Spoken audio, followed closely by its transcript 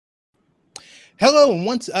Hello,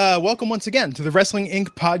 and welcome once again to the Wrestling Inc.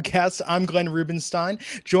 podcast. I'm Glenn Rubenstein,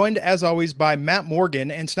 joined as always by Matt Morgan,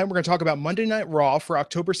 and tonight we're going to talk about Monday Night Raw for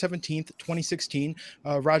October 17th, 2016.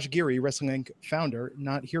 Raj Giri, Wrestling Inc. founder,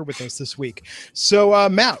 not here with us this week. So,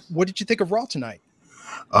 Matt, what did you think of Raw tonight?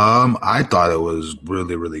 I thought it was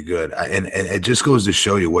really, really good, and it just goes to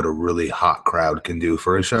show you what a really hot crowd can do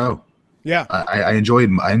for a show. Yeah, I enjoyed.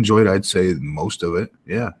 I'd say most of it.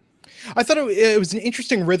 Yeah. I thought it was an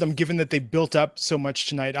interesting rhythm given that they built up so much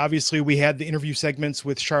tonight. Obviously, we had the interview segments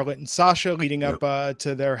with Charlotte and Sasha leading up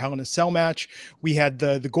to their Hell in a Cell match. We had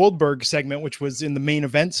the Goldberg segment, which was in the main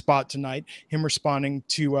event spot tonight, him responding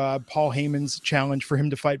to Paul Heyman's challenge for him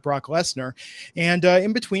to fight Brock Lesnar. And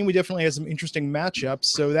in between, we definitely had some interesting matchups.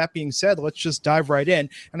 So that being said, let's just dive right in.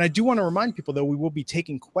 And I do want to remind people, though, we will be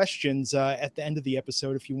taking questions at the end of the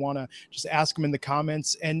episode if you want to just ask them in the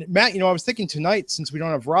comments. And Matt, I was thinking tonight, since we don't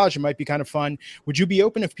have Raj, it might be kind of fun. Would you be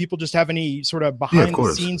open if people just have any sort of behind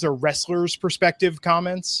the scenes or wrestlers perspective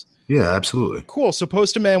comments? Yeah, absolutely. Cool. So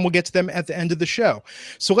post them and we'll get to them at the end of the show.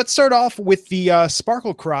 So let's start off with the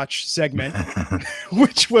Sparkle Crotch segment,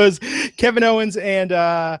 which was Kevin Owens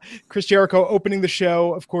and Chris Jericho opening the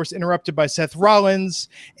show, of course, interrupted by Seth Rollins,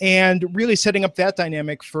 and really setting up that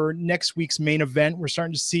dynamic for next week's main event. We're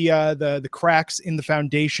starting to see the cracks in the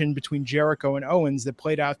foundation between Jericho and Owens that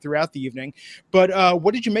played out throughout the evening. But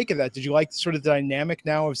what did you make of that? Did you like sort of the dynamic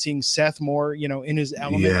now of seeing Seth more, in his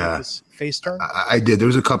element with his face turn? I did. There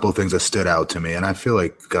was a couple of things that stood out to me, and I feel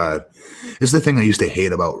like, God, this is the thing I used to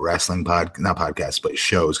hate about wrestling not podcasts, but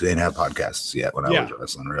shows. They didn't have podcasts yet when I was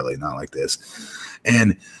wrestling, really, not like this.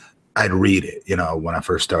 And I'd read it, when I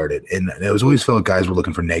first started, and it was always felt like guys were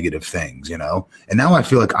looking for negative things, and now I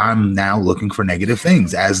feel like I'm now looking for negative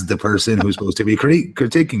things as the person who's supposed to be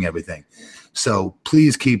critiquing everything. So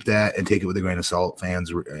please keep that and take it with a grain of salt,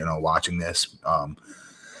 fans, watching this.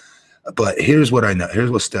 But here's what I know. Here's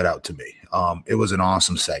what stood out to me. It was an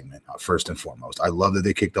awesome segment, first and foremost. I love that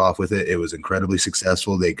they kicked off with it. It was incredibly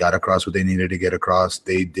successful. They got across what they needed to get across.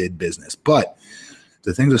 They did business. But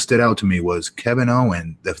the thing that stood out to me was Kevin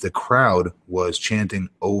Owens, the crowd was chanting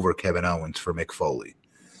over Kevin Owens for Mick Foley.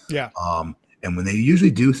 Yeah. And when they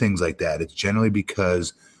usually do things like that, it's generally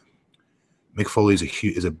because Mick Foley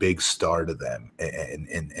is a big star to them.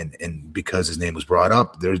 And because his name was brought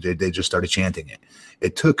up, they just started chanting it.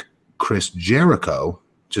 It took Chris Jericho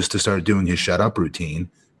just to start doing his shut up routine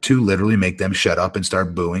to literally make them shut up and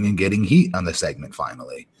start booing and getting heat on the segment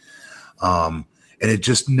finally. And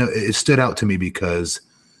it stood out to me because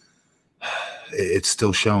it's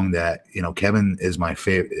still showing that, Kevin is my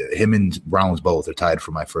favorite. Him and Rollins both are tied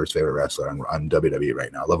for my first favorite wrestler on WWE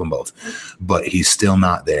right now. I love them both, but he's still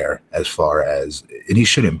not there as far as, and he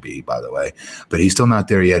shouldn't be, by the way, but he's still not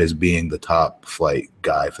there yet as being the top flight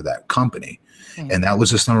guy for that company. And that was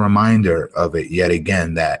just a reminder of it yet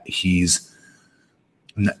again that he's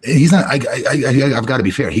not. I've got to be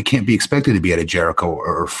fair. He can't be expected to be at a Jericho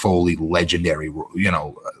or Foley legendary,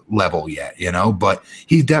 level yet. But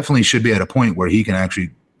he definitely should be at a point where he can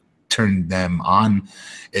actually turn them on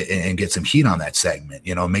and get some heat on that segment.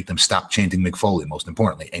 Make them stop chanting Mick Foley. Most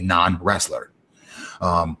importantly, a non-wrestler.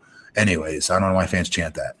 Anyways, I don't know why fans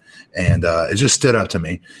chant that. And it just stood out to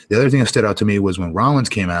me. The other thing that stood out to me was when Rollins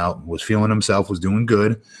came out, was feeling himself, was doing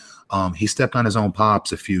good. He stepped on his own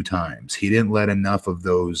pops a few times. He didn't let enough of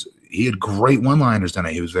those. He had great one-liners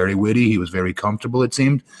tonight. He was very witty. He was very comfortable, it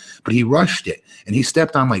seemed. But he rushed it. And he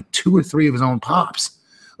stepped on like 2 or 3 of his own pops.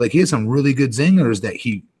 Like he had some really good zingers that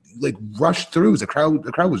he rushed through. The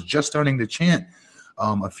crowd was just starting to chant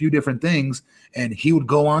a few different things. And he would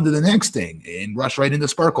go on to the next thing and rush right into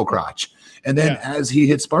Sparkle Crotch. And then as he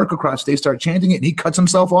hit Sparkle Crotch, they start chanting it, and he cuts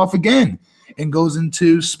himself off again and goes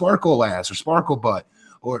into Sparkle Ass or Sparkle Butt.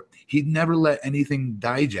 Or he'd never let anything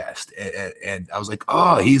digest. And I was like,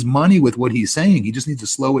 he's money with what he's saying. He just needs to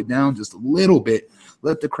slow it down just a little bit.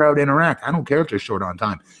 Let the crowd interact. I don't care if they're short on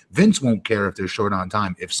time. Vince won't care if they're short on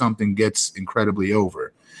time if something gets incredibly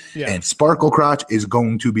over. Yeah. And Sparkle Crotch is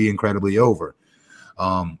going to be incredibly over.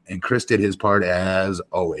 And Chris did his part as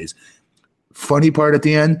always. Funny part at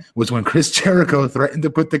the end was when Chris Jericho threatened to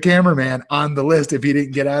put the cameraman on the list if he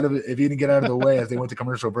didn't get out of the way as they went to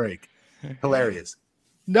commercial break. Hilarious.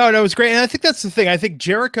 No, it was great. And I think that's the thing. I think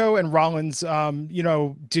Jericho and Rollins,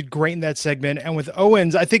 did great in that segment. And with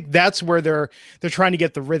Owens, I think that's where they're trying to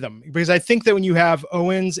get the rhythm. Because I think that when you have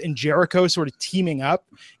Owens and Jericho sort of teaming up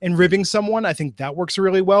and ribbing someone, I think that works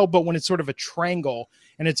really well. But when it's sort of a triangle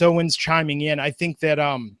and it's Owens chiming in, I think that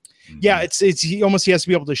Yeah, it's he has to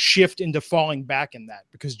be able to shift into falling back in that,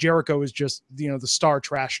 because Jericho is just, the star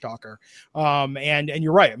trash talker. And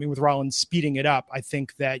you're right. I mean, with Rollins speeding it up, I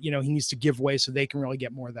think that, he needs to give way so they can really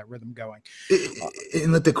get more of that rhythm going.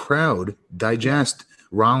 And let the crowd digest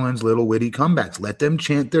Rollins' little witty comebacks. Let them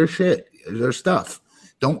chant their shit, their stuff.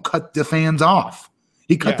 Don't cut the fans off.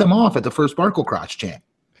 He cut them off at the first Sparkle Crotch chant.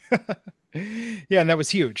 Yeah, and that was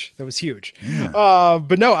huge. Yeah.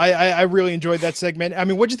 But no, I really enjoyed that segment. I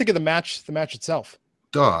mean, what'd you think of the match itself?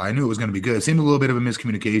 I knew it was going to be good. It seemed a little bit of a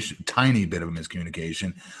miscommunication, tiny bit of a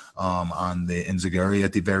miscommunication on the Enziguri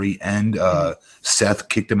at the very end. Seth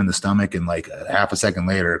kicked him in the stomach, and like half a second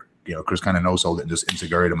later, Chris kind of no-sold it and just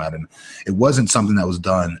Enziguri'd him out. And it wasn't something that was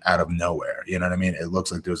done out of nowhere. You know what I mean? It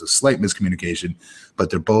looks like there was a slight miscommunication, but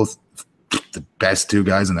they're both the best two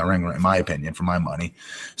guys in the ring, in my opinion, for my money.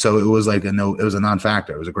 So it was like it was a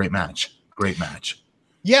non-factor. It was a great match.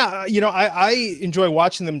 Yeah, I enjoy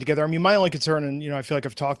watching them together. I mean, my only concern, and I feel like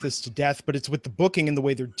I've talked this to death, but it's with the booking and the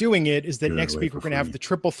way they're doing it, is that next week we're going to have the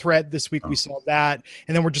triple threat. This week we saw that,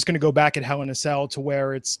 and then we're just going to go back at Hell in a Cell to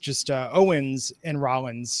where it's just Owens and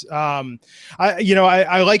Rollins. I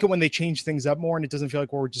like it when they change things up more, and it doesn't feel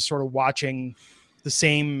like we're just sort of watching the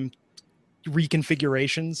same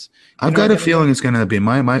reconfigurations. I've got a feeling it's going to be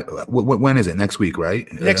when is it? Next week,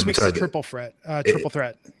 right? Next week's the triple threat. Triple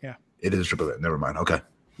threat. Yeah. It is a triple threat. Never mind. Okay.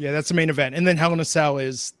 Yeah, that's the main event. And then Hell in a Cell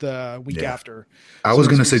is the week after. I was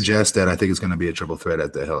going to suggest that I think it's going to be a triple threat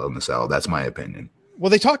at the Hell in a Cell. That's my opinion. Well,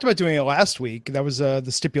 they talked about doing it last week. That was the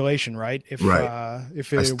stipulation, right? If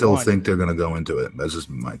I still think they're going to go into it. That's just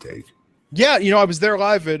my take. Yeah, I was there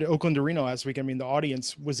live at Oakland Arena last week. I mean, the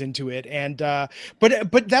audience was into it, and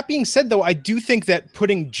but that being said, though, I do think that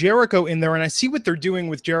putting Jericho in there, and I see what they're doing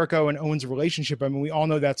with Jericho and Owens' relationship. I mean, we all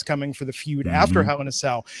know that's coming for the feud after Hell in a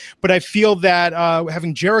Cell, but I feel that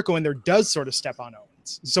having Jericho in there does sort of step on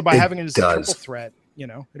Owens. So by having it as a triple threat,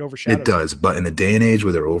 it overshadows. It does, but in a day and age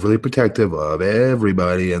where they're overly protective of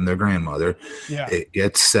everybody and their grandmother, it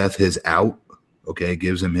gets Seth his out. Okay,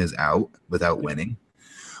 gives him his out without winning.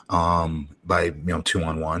 By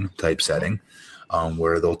 2-on-1 type setting,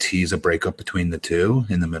 where they'll tease a breakup between the two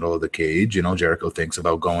in the middle of the cage. Jericho thinks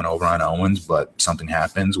about going over on Owens, but something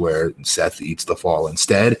happens where Seth eats the fall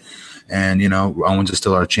instead. And, Owens is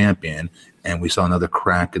still our champion, and we saw another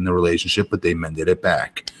crack in the relationship, but they mended it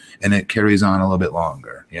back. And it carries on a little bit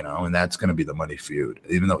longer, and that's going to be the money feud,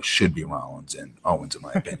 even though it should be Rollins and Owens, in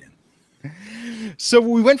my opinion. So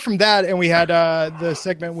we went from that, and we had the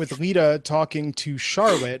segment with Lita talking to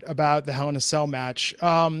Charlotte about the Hell in a Cell match.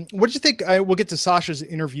 What did you think? We'll get to Sasha's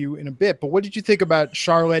interview in a bit, but what did you think about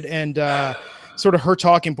Charlotte and sort of her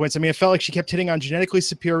talking points? I mean, it felt like she kept hitting on genetically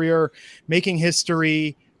superior, making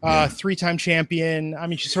history, 3-time champion. I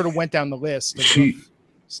mean, she sort of went down the list.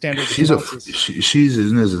 Standard. This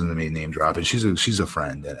isn't me name dropping. She's a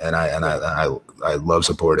friend, and I love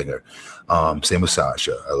supporting her. Same with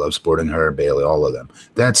Sasha. I love supporting her, Bailey, all of them.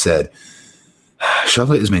 That said,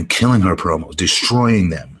 Charlotte has been killing her promos, destroying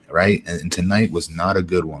them, right? And tonight was not a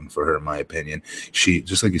good one for her, in my opinion. She,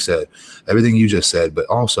 just like you said, everything you just said, but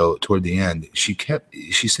also toward the end, she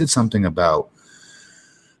said something about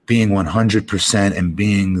being 100% and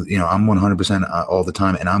being, I'm 100% all the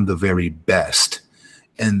time, and I'm the very best.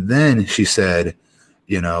 And then she said,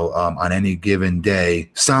 on any given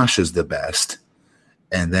day, Sasha's the best.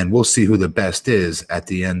 And then we'll see who the best is at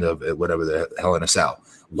the end of whatever the Hell in a Cell.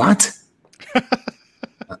 What?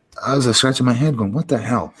 I was scratching my head going, what the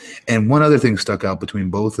hell? And one other thing stuck out between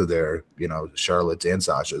both of their, Charlotte's and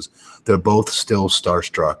Sasha's. They're both still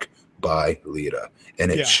starstruck by Lita.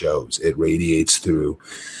 And it shows. It radiates through.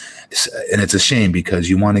 And it's a shame because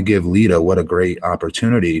you want to give Lita what a great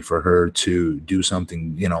opportunity for her to do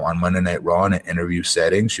something, on Monday Night Raw in an interview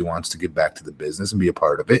setting. She wants to give back to the business and be a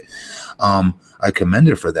part of it. I commend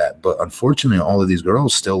her for that. But unfortunately, all of these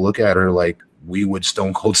girls still look at her like we would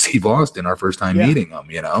Stone Cold Steve Austin our first time meeting him,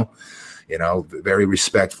 very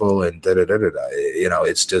respectful and da-da-da-da-da.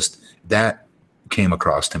 It's just that came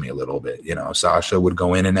across to me a little bit. Sasha would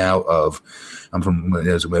go in and out of,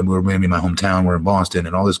 we're maybe my hometown, we're in Boston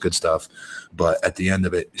and all this good stuff. But at the end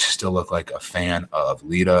of it, she still looked like a fan of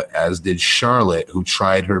Lita, as did Charlotte, who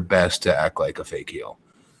tried her best to act like a fake heel.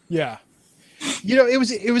 Yeah.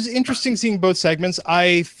 It was interesting seeing both segments.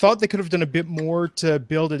 I thought they could have done a bit more to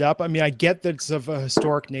build it up. I mean, I get that it's of a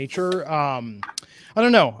historic nature. I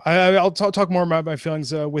don't know. I'll talk more about my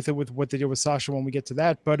feelings with what they did with Sasha when we get to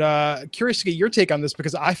that. But curious to get your take on this,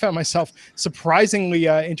 because I found myself surprisingly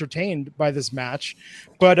entertained by this match.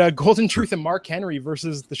 But Golden Truth and Mark Henry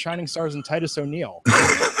versus the Shining Stars and Titus O'Neil.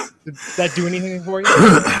 Did that do anything for you?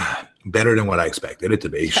 Better than what I expected it to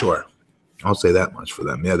be, sure. I'll say that much for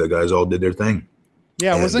them. Yeah, the guys all did their thing.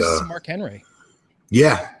 Yeah, it was nice to see Mark Henry.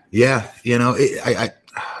 Yeah. You know, I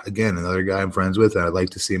again, another guy I'm friends with, and I'd like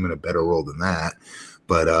to see him in a better role than that.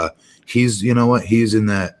 But he's, you know what, he's in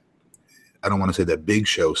that, I don't want to say that big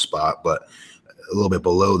show spot, but a little bit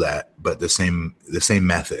below that, but the same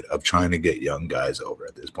method of trying to get young guys over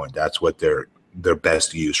at this point. That's what their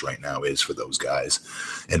best use right now is for those guys.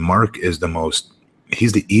 And Mark is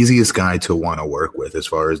he's the easiest guy to want to work with as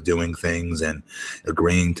far as doing things and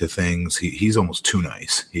agreeing to things. He's almost too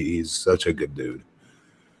nice. He's such a good dude.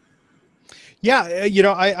 Yeah, you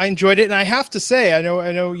know, I enjoyed it, and I have to say, I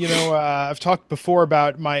know, you know, I've talked before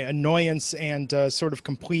about my annoyance and sort of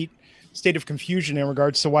complete state of confusion in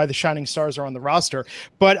regards to why the Shining Stars are on the roster.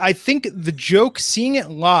 But I think the joke, seeing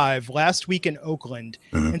it live last week in Oakland,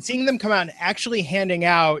 and seeing them come out and actually handing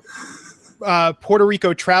out Puerto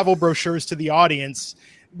Rico travel brochures to the audience.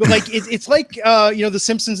 But like it's like you know, the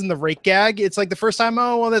Simpsons and the rake gag. It's like the first time,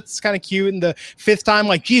 oh well, that's kind of cute, and the fifth time,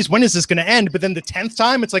 like, geez, when is this going to end? But then the 10th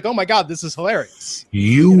time, it's like, oh my god, this is hilarious.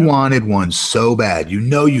 You wanted one so bad, you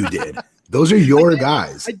know you did. Those are your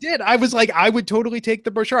guys. I did. I was like, I would totally take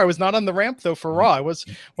the brochure. I was not on the ramp though for Raw. I was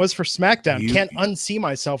for SmackDown. Can't unsee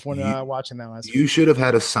myself when watching that last week. You should have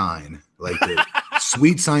had a sign like the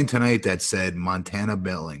sweet sign tonight that said Montana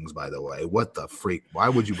Billings, by the way. What the freak? Why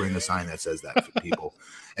would you bring a sign that says that for people?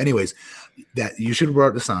 Anyways, that you should have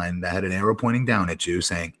brought the sign that had an arrow pointing down at you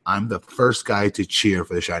saying, I'm the first guy to cheer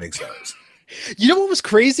for the Shining Stars. You know what was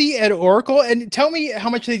crazy at Oracle? And tell me how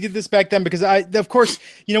much they did this back then, because of course,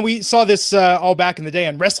 you know, we saw this all back in the day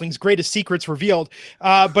on Wrestling's Greatest Secrets Revealed.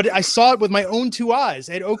 But I saw it with my own two eyes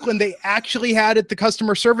at Oakland. They actually had at the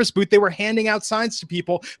customer service booth, they were handing out signs to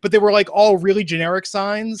people, but they were like all really generic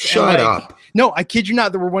signs. Shut up. No, I kid you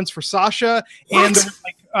not. There were ones for Sasha, and there was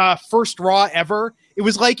like first Raw ever. It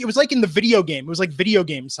was like in the video game. It was like video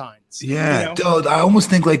game signs. Yeah, you know? Dude, I almost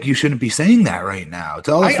think like you shouldn't be saying that right now.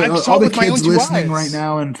 To all the kids listening right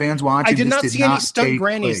now and fans watching, I did not see any stunt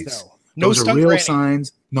grannies though. No stunt real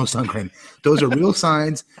signs. No stunt granny. Those are real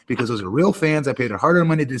signs because those are real fans. I paid a hard-earned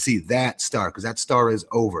money to see that star because that star is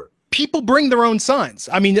over. People bring their own signs.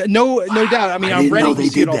 I mean, no doubt. I mean, I'm ready to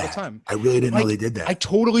see it all the time. I really didn't know they did that. I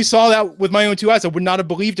totally saw that with my own two eyes. I would not have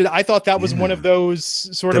believed it. I thought that was one of those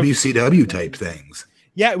sort of WCW type things.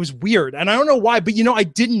 Yeah, it was weird. And I don't know why, but you know, I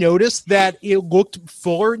did notice that it looked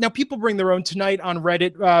fuller. Now, people bring their own. Tonight on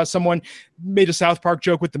Reddit, someone made a South Park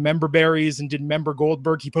joke with the member berries and did member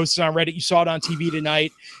Goldberg. He posted on Reddit. You saw it on TV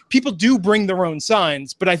tonight. People do bring their own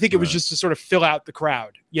signs, but I think it was just to sort of fill out the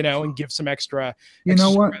crowd, you know, and give some extra. You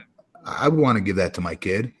know what? I would want to give that to my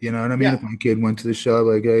kid. You know what I mean? Yeah. If my kid went to the show,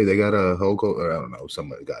 like, hey, they got a Hulk, or I don't know,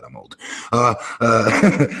 somebody. God, I'm old.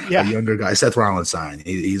 A younger guy, Seth Rollins sign.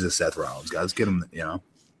 He's a Seth Rollins guy. Let's get him. You know.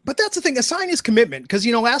 But that's the thing. A sign is commitment. Because,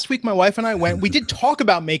 you know, last week my wife and I went. We did talk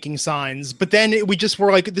about making signs, but then we just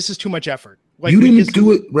were like, this is too much effort. Like, you didn't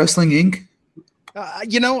do it, Wrestling Inc.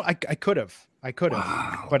 You know, I could have.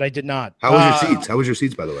 But I did not. How was your seats? How was your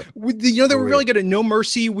seats, by the way? You know, they were really good. At No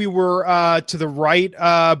Mercy, we were to the right,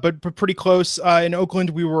 but pretty close. In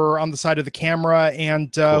Oakland, we were on the side of the camera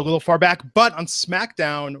and a little far back. But on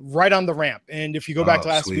SmackDown, right on the ramp. And if you go back to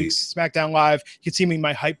last week's SmackDown Live, you can see me in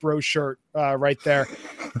my Hype Bro shirt right there.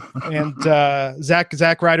 And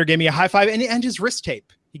Zack Ryder gave me a high five and his wrist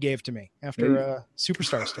tape. He gave to me after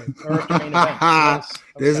Superstars tape. Or after main event.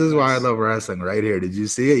 This is why I love wrestling right here. Did you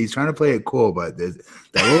see it? He's trying to play it cool, but that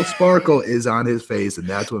little sparkle is on his face, and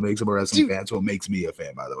that's what makes him a wrestling fan. That's what makes me a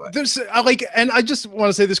fan, by the way. There's and I just want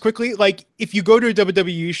to say this quickly. Like, if you go to a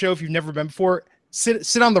WWE show, if you've never been before,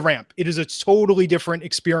 sit on the ramp. It is a totally different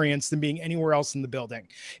experience than being anywhere else in the building.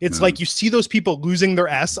 It's like you see those people losing their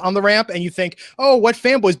S on the ramp and you think, oh, what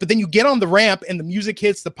fanboys? But then you get on the ramp and the music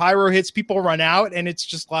hits, the pyro hits, people run out. And it's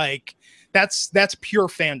just like, that's pure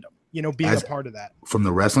fandom, you know, being a part of that. From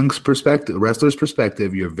the wrestlers'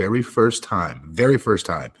 perspective, your very first time,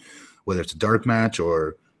 whether it's a dark match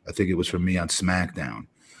or I think it was for me on SmackDown,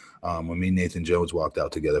 when me and Nathan Jones walked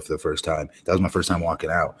out together for the first time. That was my first time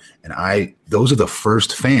walking out. And those are the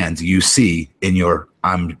first fans you see in your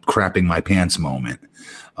I'm crapping my pants moment.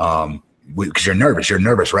 Because you're nervous. You're a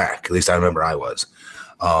nervous wreck. At least I remember I was.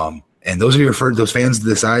 And those are those fans to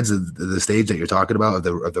the sides of the stage that you're talking about,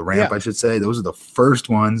 of the ramp, I should say. Those are the first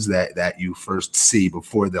ones that you first see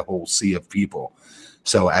before the whole sea of people.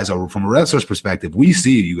 So from a wrestler's perspective, we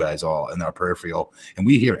see you guys all in our peripheral, and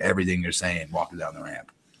we hear everything you're saying walking down the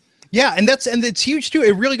ramp. Yeah, and it's huge too.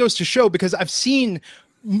 It really goes to show, because I've seen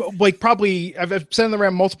like probably I've said on the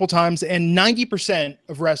ramp multiple times, and 90%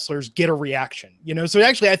 of wrestlers get a reaction, you know? So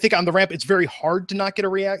actually I think on the ramp, it's very hard to not get a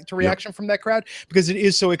reaction from that crowd, because it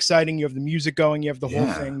is so exciting. You have the music going, you have the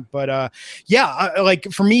whole thing. But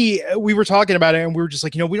like for me, we were talking about it and we were just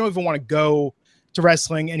like, you know, we don't even want to go to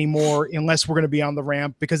wrestling anymore unless we're going to be on the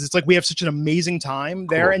ramp, because it's like we have such an amazing time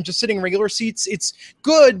there. And just sitting in regular seats, it's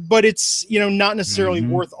good, but it's, you know, not necessarily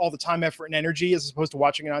worth all the time, effort, and energy as opposed to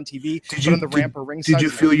watching it on TV. On the ramp or ringside. Did you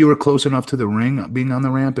feel you were close enough to the ring being on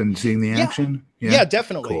the ramp and seeing the action? Yeah,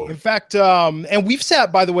 definitely. Cool. In fact, and we've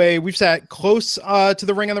sat, by the way, we've sat close to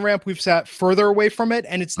the ring on the ramp. We've sat further away from it,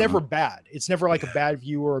 and it's never bad. It's never like a bad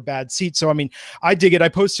view or a bad seat. So, I mean, I dig it. I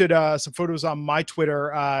posted some photos on my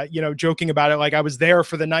Twitter, you know, joking about it. Like I was there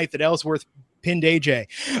for the night that Ellsworth pinned AJ.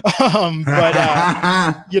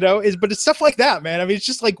 You know, but it's stuff like that, man. I mean, it's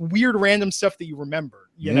just like weird, random stuff that you remember,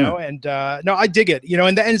 you know, and no, I dig it, you know,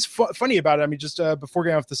 and it's funny about it. I mean, just before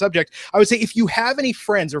getting off the subject, I would say if you have any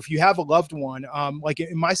friends or if you have a loved one, like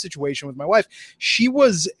in my situation with my wife, she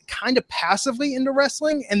was kind of passively into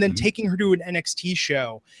wrestling, and then taking her to an NXT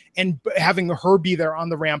show and having her be there on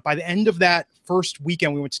the ramp. By the end of that first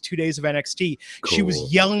weekend, we went to 2 days of NXT. Cool. She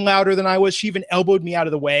was yelling louder than I was. She even elbowed me out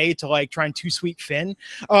of the way to like try and two sweet Finn.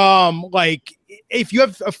 Like if you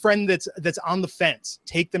have a friend that's on the fence,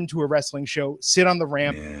 take them to a wrestling show, sit on the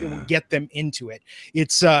ramp, it will get them into it.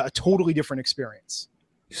 It's a totally different experience.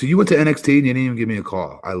 So you went to NXT and you didn't even give me a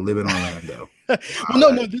call. I live in Orlando.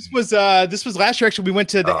 Well, no, this was last year. Actually, we went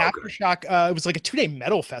to the Aftershock. It was like a 2-day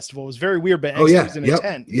metal festival. It was very weird, but NXT was in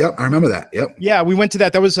attend. Yep, I remember that. Yep. Yeah, we went to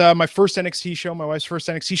that. That was my first NXT show, my wife's first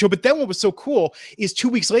NXT show. But then what was so cool is 2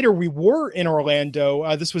 weeks later, we were in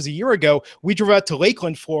Orlando. This was a year ago. We drove out to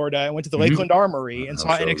Lakeland, Florida, and went to the Lakeland Armory and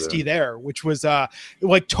saw NXT there, which was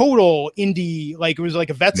like total indie. Like it was like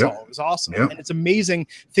a Vets Hall. It was awesome, and it's amazing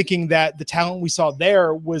thinking that the talent we saw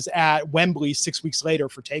there was at Wembley 6 weeks later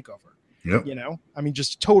for Takeover. Yep. You know, I mean,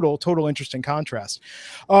 just total interesting contrast.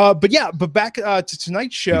 But back to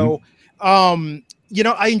tonight's show. You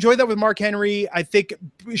know, I enjoyed that with Mark Henry. I think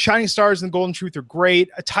Shining Stars and Golden Truth are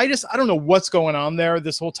great. Titus, I don't know what's going on there.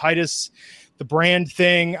 This whole Titus, the brand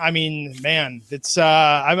thing. I mean, man, it's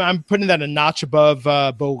I'm putting that a notch above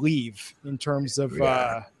Believe in terms of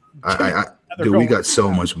Dude, we got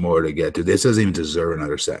so much more to get to. This doesn't even deserve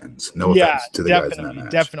another sentence. No offense to the guys in that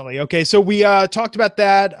match. Definitely. Okay, so we talked about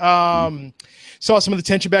that. Saw some of the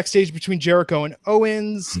tension backstage between Jericho and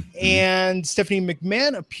Owens, and Stephanie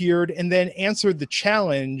McMahon appeared and then answered the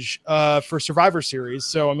challenge for Survivor Series.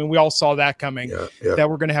 So, I mean, we all saw that coming, that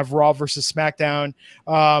we're going to have Raw versus SmackDown.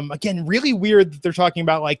 Again, really weird that they're talking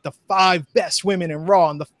about like the 5 best women in Raw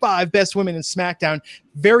and the 5 best women in SmackDown.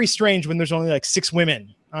 Very strange when there's only like 6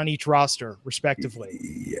 women on each roster, respectively.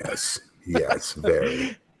 Yes,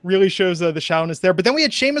 very. Really shows the shallowness there. But then we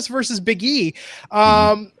had Sheamus versus Big E.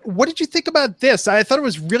 What did you think about this? I thought it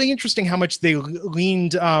was really interesting how much they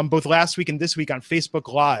leaned both last week and this week on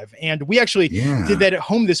Facebook Live. And we actually did that at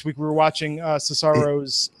home this week. We were watching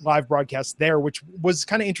Cesaro's live broadcast there, which was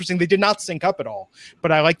kind of interesting. They did not sync up at all,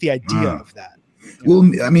 but I like the idea of that. Well,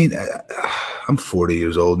 I mean, I'm 40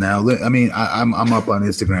 years old now. I mean, I'm up on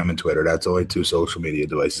Instagram and Twitter. That's only 2 social media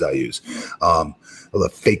devices I use. The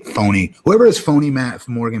fake phony, whoever is phony Matt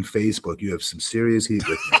Morgan Facebook, you have some serious heat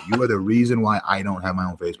with me. You are the reason why I don't have my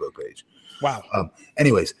own Facebook page. Wow.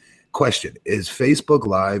 Anyways, question: is Facebook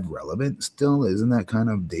Live relevant still? Isn't that kind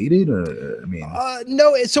of dated? Or, I mean,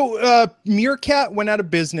 no. So Meerkat went out of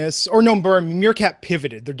business, or no, Meerkat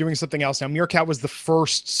pivoted. They're doing something else now. Meerkat was the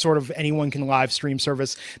first sort of anyone can live stream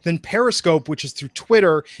service. Then Periscope, which is through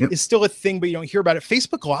Twitter, is still a thing, but you don't hear about it.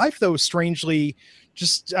 Facebook Live, though, strangely,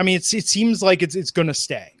 just, I mean, it seems like it's going to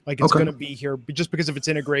stay, like it's going to be here just because of its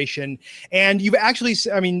integration. And you've actually,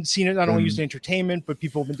 I mean, seen it not only used in entertainment, but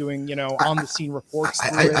people have been doing, you know, on the scene reports.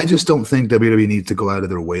 I just don't think WWE needs to go out of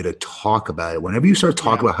their way to talk about it. Whenever you start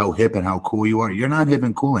talking about how hip and how cool you are, you're not hip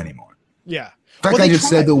and cool anymore. Yeah. In fact, I just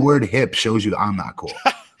said the word hip shows you I'm not cool.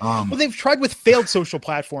 Well, they've tried with failed social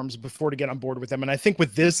platforms before to get on board with them. And I think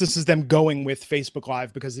with this is them going with Facebook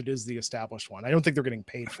Live because it is the established one. I don't think they're getting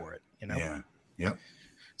paid for it, you know? Yeah. Yep.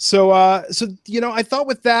 So, you know, I thought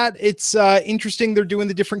with that, it's interesting. They're doing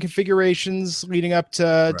the different configurations leading up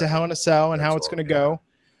to Hell in a Cell and how it's going to go.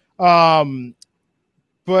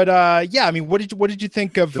 But yeah, I mean, what did you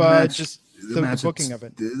think of the booking of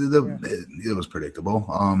it? It was predictable.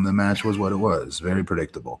 The match was what it was. Very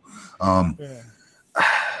predictable.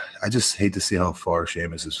 I just hate to see how far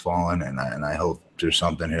Sheamus has fallen, and I hope there's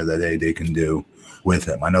something here that they can do with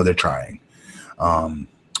him. I know they're trying,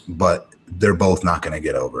 but they're both not going to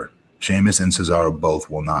get over. Sheamus and Cesaro both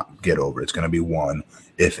will not get over. It's going to be one,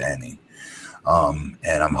 if any. And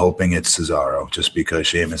I'm hoping it's Cesaro, just because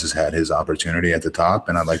Sheamus has had his opportunity at the top,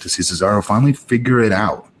 and I'd like to see Cesaro finally figure it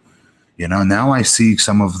out. You know, now I see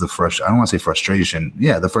some of the I don't want to say frustration.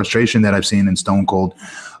 Yeah, the frustration that I've seen in Stone Cold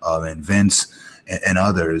and Vince and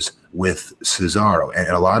others with Cesaro. And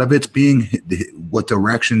a lot of it's being what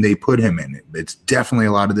direction they put him in. It's definitely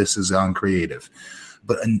a lot of this is uncreative.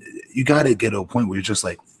 But you got to get to a point where you're just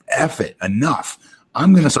like, F it, enough.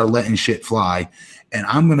 I'm going to start letting shit fly, and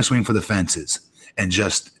I'm going to swing for the fences and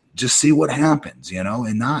just see what happens, you know,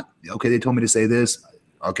 and not, okay, they told me to say this.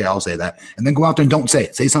 Okay, I'll say that. And then go out there and don't say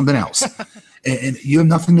it. Say something else. and you have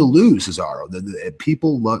nothing to lose, Cesaro. The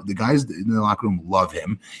people love, the guys in the locker room love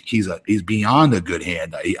him. He's beyond a good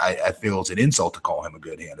hand. I feel it's an insult to call him a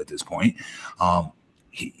good hand at this point.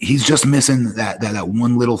 He's just missing that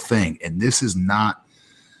one little thing. And this is not,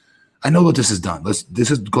 I know what this is done.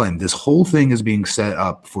 This is Glenn. This whole thing is being set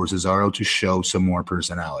up for Cesaro to show some more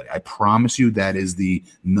personality. I promise you that is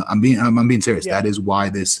I'm being serious. Yeah. That is why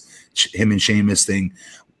this him and Sheamus thing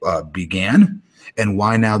began, and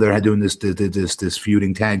why now they're doing this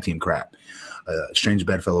feuding tag team crap, strange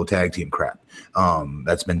bedfellow tag team crap.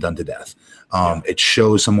 That's been done to death. It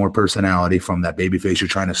shows some more personality from that babyface you're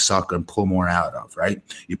trying to suck and pull more out of. Right?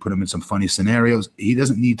 You put him in some funny scenarios. He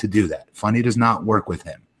doesn't need to do that. Funny does not work with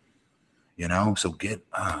him. You know, so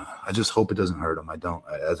I just hope it doesn't hurt him. I don't.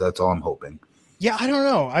 That's all I'm hoping. Yeah, I don't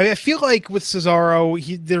know. I feel like with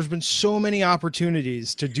Cesaro, there's been so many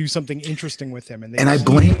opportunities to do something interesting with him, and I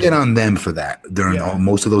blamed it on them for that during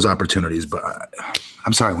most of those opportunities. But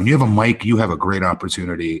I'm sorry, when you have a mic, you have a great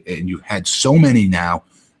opportunity, and you've had so many now.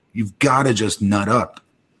 You've got to just nut up.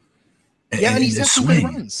 And he's had some good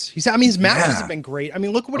runs. His matches have been great. I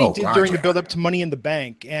mean, look what he did during the build-up to Money in the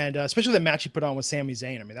Bank, and especially the match he put on with Sami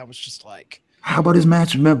Zayn. I mean, that was just like. How about his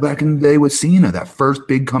match back in the day with Cena? That first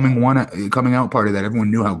big coming out party that everyone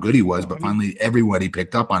knew how good he was, but finally everybody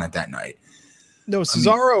picked up on it that night. No,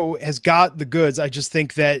 Cesaro has got the goods. I just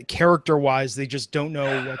think that character-wise, they just don't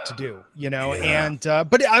know what to do, you know. Yeah. And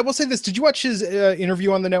but I will say this: did you watch his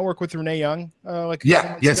interview on the network with Renee Young?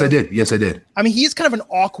 Yes, I did. Yes, I did. I mean, he's kind of an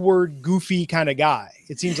awkward, goofy kind of guy.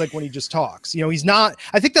 It seems like when he just talks, you know, he's not.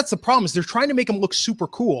 I think that's the problem. Is they're trying to make him look super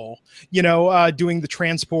cool, you know, doing the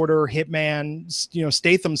transporter, hitman, you know,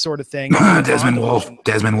 Statham sort of thing. Desmond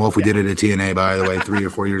Wolf. We did it at TNA, by the way, 3 or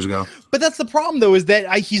 4 years ago. But that's the problem, though, is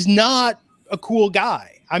that he's not a cool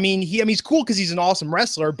guy. I mean, he's cool because he's an awesome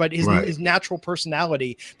wrestler, but his natural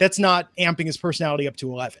personality, that's not amping his personality up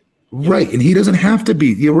to 11. Right. And he doesn't have to be,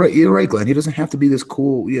 you're right, Glenn. He doesn't have to be this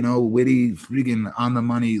cool, you know, witty, freaking on the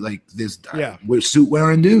money, like this suit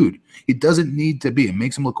wearing dude. He doesn't need to be. It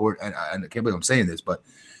makes him look, I can't believe I'm saying this, but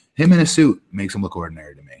him in a suit makes him look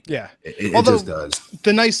ordinary to me. Yeah. It just does.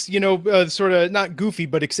 The nice, you know, sort of not goofy,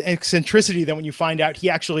 but eccentricity that when you find out he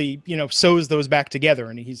actually, you know, sews those back together,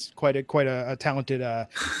 and he's quite a talented, I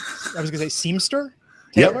was going to say seamster?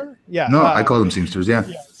 Taylor? Yep. Yeah. No, I call them seamsters. Yeah.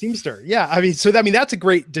 Seamster. Yeah. I mean, that's a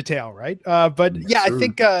great detail, right? But yeah, I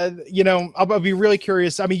think, you know, I'll be really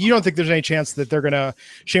curious. I mean, you don't think there's any chance that they're going to,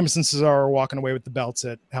 Sheamus and Cesaro are walking away with the belts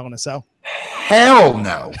at Hell in a Cell? Hell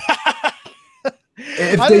no.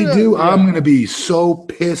 If they do, I'm going to be so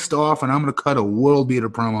pissed off, and I'm going to cut a world beater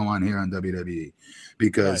promo on here on WWE,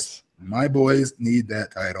 because my boys need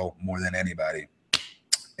that title more than anybody.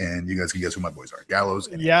 And you guys can guess who my boys are. Gallows.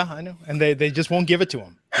 Yeah, I know. And they just won't give it to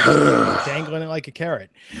him. Dangling it like a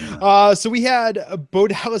carrot. So we had Bo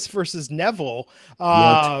Dallas versus Neville.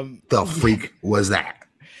 What the freak was that?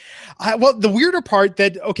 Well, the weirder part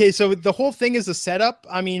so the whole thing is a setup.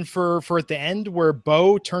 I mean, for at the end where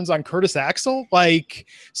Bo turns on Curtis Axel,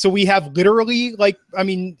 so we have literally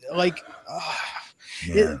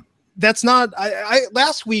that's not. I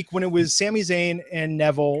last week when it was Sami Zayn and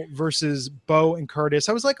Neville versus Bo and Curtis,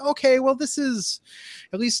 I was like, okay, well, this is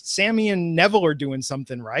at least Sami and Neville are doing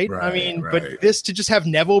something right. But this to just have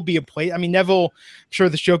Neville be a play. I mean, Neville, I'm sure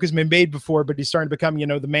this joke has been made before, but he's starting to become, you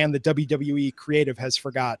know, the man that WWE creative has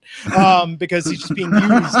forgot, because he's just being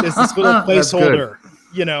used as this little placeholder.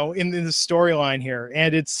 You know, in the storyline here,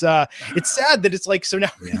 and it's sad that it's like, so now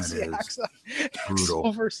it's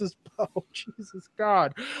Axel versus Bo. Jesus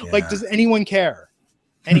God, does anyone care?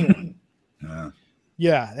 Anyone?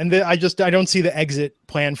 Yeah, and I don't see the exit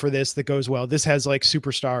plan for this that goes well. This has like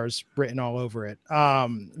superstars written all over it.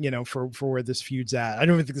 You know, for where this feud's at. I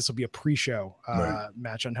don't even think this will be a pre-show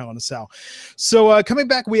match on Hell in a Cell. So coming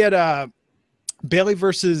back, we had Bayley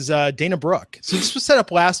versus Dana Brooke. So this was set up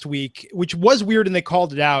last week, which was weird, and they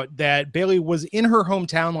called it out that Bayley was in her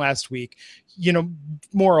hometown last week, you know,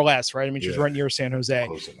 more or less, right? I mean, she was right near San Jose.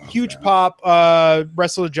 Huge pop,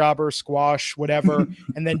 wrestle a jobber, squash, whatever.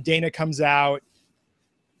 And then Dana comes out,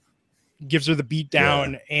 gives her the beat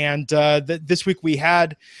down. And this week we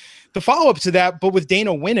had the follow-up to that, but with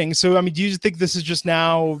Dana winning. So, I mean, do you think this is just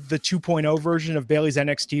now the 2.0 version of Bayley's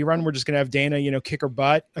NXT run? We're just going to have Dana, kick her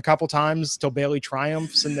butt a couple times till Bayley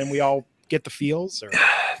triumphs, and then we all get the feels? Or?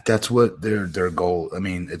 That's what their goal. I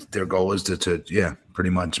mean, their goal is to pretty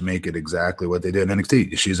much make it exactly what they did in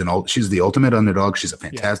NXT. She's the ultimate underdog. She's a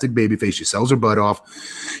fantastic babyface. She sells her butt off.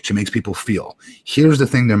 She makes people feel. Here's the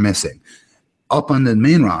thing they're missing. Up on the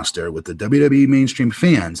main roster with the WWE mainstream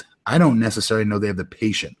fans, I don't necessarily know they have the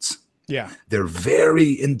patience. Yeah. They're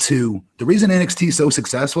very into the reason NXT is so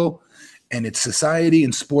successful, and it's society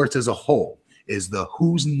and sports as a whole, is the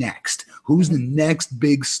who's next. Who's the next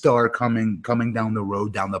big star coming down the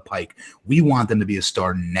road, down the pike? We want them to be a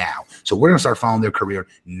star now. So we're going to start following their career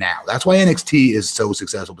now. That's why NXT is so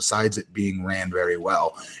successful, besides it being ran very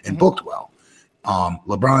well and booked well.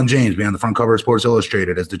 LeBron James being on the front cover of Sports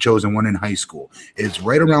Illustrated as the chosen one in high school. It's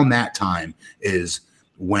right around that time is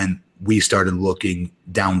when we started looking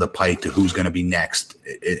down the pike to who's going to be next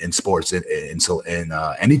in sports and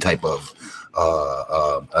any type of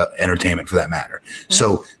entertainment for that matter.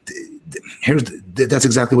 So that's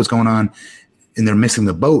exactly what's going on, and they're missing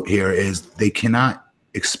the boat here. Is they cannot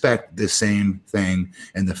expect the same thing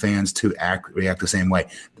and the fans to react the same way.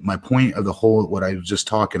 My point of the whole, what I was just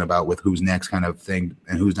talking about with who's next kind of thing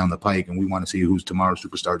and who's down the pike, and we want to see who's tomorrow's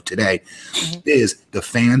superstar today, is the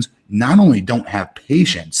fans not only don't have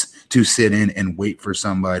patience to sit in and wait for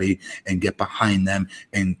somebody and get behind them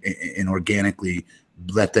and organically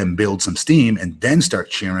let them build some steam and then start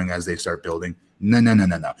cheering as they start building. No.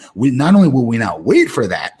 We not only will we not wait for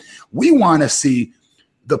that, we want to see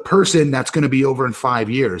the person that's going to be over in 5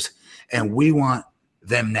 years, and we want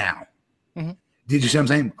them now. Did you see what I'm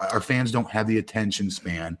saying? Our fans don't have the attention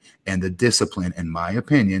span and the discipline, in my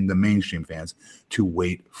opinion, the mainstream fans, to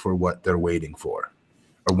wait for what they're waiting for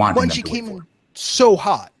or wanting them to wait for.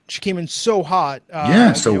 She came in so hot.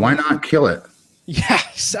 So why not kill it?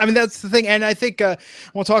 Yes. I mean, that's the thing. And I think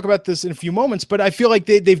we'll talk about this in a few moments, but I feel like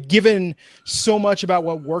they've given so much about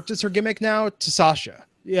what worked as her gimmick now to Sasha.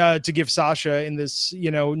 To give Sasha in this,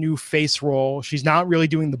 new face role. She's not really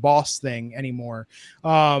doing the boss thing anymore.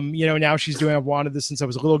 Now she's doing, I've wanted this since I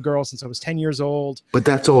was a little girl, since I was 10 years old. But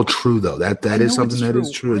that's all true, though. That is something that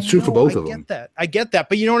is true. It's true for both of them. I get that.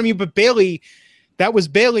 But you know what I mean? But Bayley, that was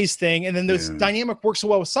Bayley's thing. And then this dynamic works so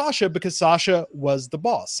well with Sasha because Sasha was the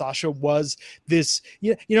boss. Sasha was this,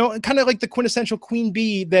 kind of like the quintessential queen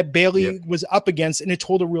bee that Bayley was up against. And it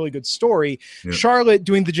told a really good story. Charlotte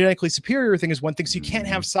doing the genetically superior thing is one thing. So you can't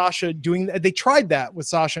have Sasha doing that. They tried that with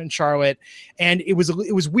Sasha and Charlotte, and it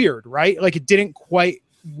was weird, right? Like it didn't quite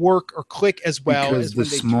work or click as well because the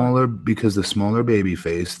smaller baby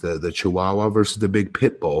face, the Chihuahua versus the big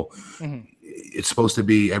pit bull. It's supposed to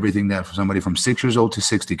be everything that somebody from 6 years old to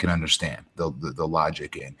 60 can understand the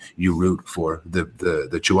logic in. You root for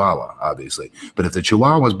the Chihuahua, obviously. But if the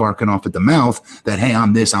Chihuahua is barking off at the mouth that, hey,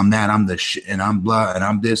 I'm this, I'm that, I'm the shit, and I'm blah, and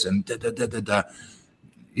I'm this, and da.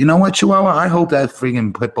 You know what, Chihuahua? I hope that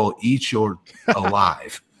freaking pit bull eats you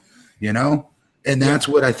alive, And that's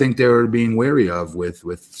what I think they're being wary of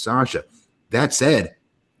with Sasha. That said,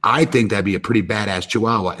 I think that'd be a pretty badass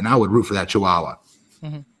Chihuahua, and I would root for that Chihuahua.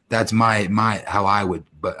 That's my how I would,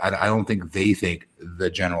 but I don't think they think the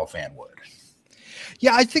general fan would.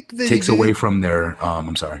 Yeah, I think that takes away from their.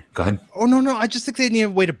 I'm sorry. Go ahead. Oh no! I just think they need a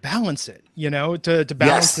way to balance it. To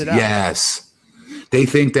balance it out. Yes. They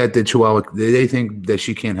think that the Chihuahua. They think that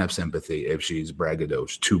she can't have sympathy if she's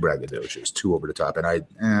too braggadocious, too over the top, and I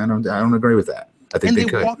don't agree with that. I think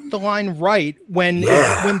they walked the line right when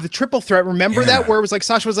the triple threat. Remember that where it was like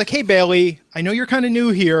Sasha was like, "Hey Bayley, I know you're kind of new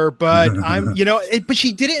here, but I'm, but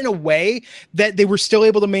she did it in a way that they were still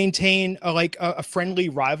able to maintain a friendly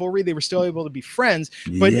rivalry. They were still able to be friends,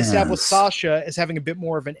 but establish Sasha as having a bit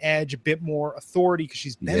more of an edge, a bit more authority because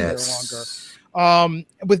she's been there longer.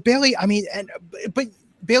 With Bayley, I mean, but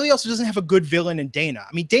Bayley also doesn't have a good villain in Dana.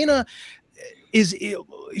 I mean, Dana she's.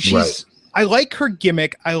 Right. I like her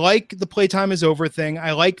gimmick. I like the playtime is over thing.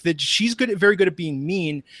 I like that she's very good at being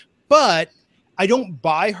mean, but I don't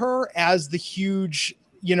buy her as the huge,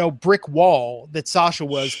 brick wall that Sasha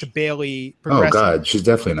was to Bayley. Oh God, she's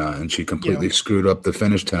definitely not. And she completely screwed up the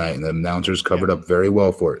finish tonight, and the announcers covered up very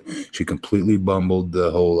well for it. She completely bumbled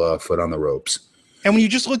the whole foot on the ropes. And when you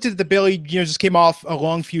just looked at the Bayley, just came off a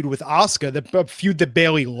long feud with Asuka, the feud that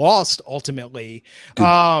Bayley lost ultimately.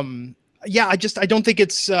 I don't think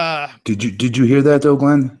it's. Did you hear that though,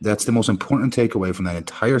 Glenn? That's the most important takeaway from that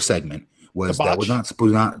entire segment was that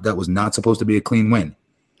was not supposed to be a clean win.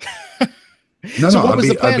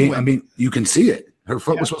 I mean, you can see it. Her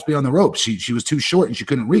foot was supposed to be on the rope. She was too short and she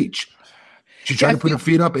couldn't reach. She tried to put her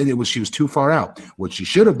feet up, and she was too far out. What she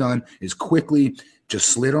should have done is quickly just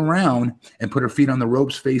slid around and put her feet on the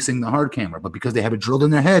ropes facing the hard camera. But because they have it drilled in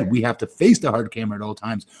their head, we have to face the hard camera at all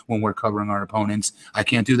times when we're covering our opponents. I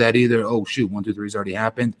can't do that either. Oh, shoot, 1, 2, 3's already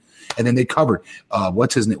happened. And then they covered.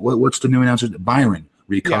 What's his name? What's the new announcer? Byron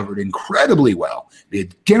recovered incredibly well. I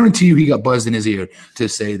guarantee you he got buzzed in his ear to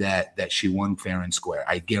say that she won fair and square.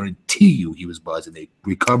 I guarantee you he was buzzed, and they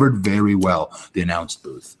recovered very well, the announce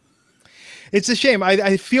booth. It's a shame.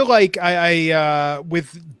 I feel like I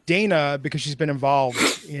with Dana, because she's been involved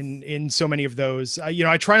in so many of those,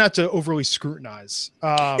 I try not to overly scrutinize.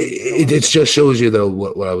 It just shows you, though,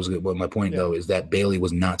 what my point, though, is that Bayley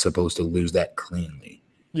was not supposed to lose that cleanly.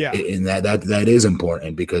 Yeah. And that is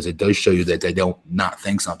important, because it does show you that they don't not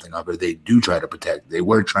think something of her. They do try to protect. They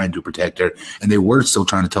were trying to protect her, and they were still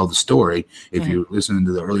trying to tell the story. If you're listening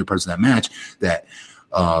to the earlier parts of that match, that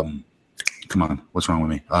come on, what's wrong with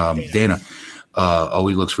me? Dana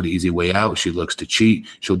always looks for the easy way out. She looks to cheat.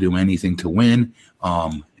 She'll do anything to win,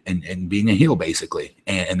 and being a heel, basically.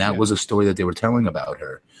 And that was a story that they were telling about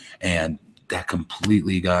her. And that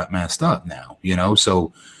completely got messed up now,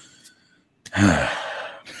 so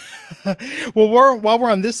well, while we're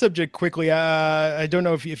on this subject quickly, I don't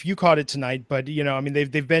know if you caught it tonight, but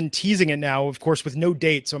they've been teasing it now, of course, with no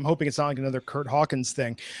date. So I'm hoping it's not like another Kurt Hawkins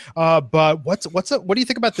thing. But what do you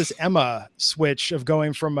think about this Emma switch of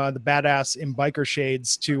going from the badass in biker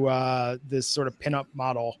shades to this sort of pinup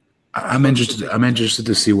model? I'm interested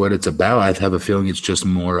to see what it's about. I have a feeling it's just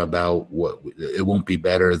more about it won't be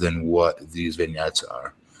better than what these vignettes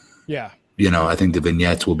are. Yeah. I think the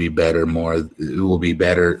vignettes will be better. It will be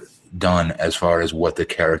better done as far as what the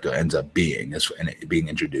character ends up being and being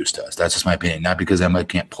introduced to us. That's just my opinion. Not because Emma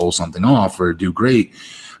can't pull something off or do great.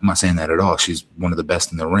 I'm not saying that at all. She's one of the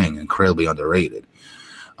best in the ring, incredibly underrated.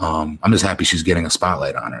 I'm just happy she's getting a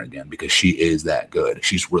spotlight on her again, because she is that good.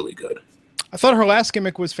 She's really good. I thought her last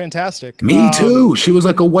gimmick was fantastic. Me too. She was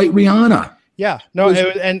like a white Rihanna. Yeah, no,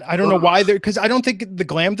 and I don't know why because I don't think the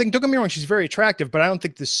glam thing, don't get me wrong, she's very attractive, but I don't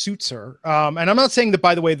think this suits her. And I'm not saying that,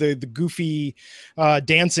 by the way, the goofy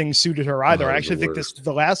dancing suited her either. I actually think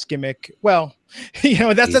the last gimmick, well,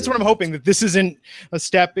 that's what I'm hoping, that this isn't a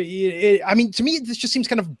step. I mean, to me, this just seems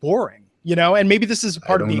kind of boring, and maybe this is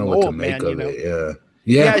part of being old, man.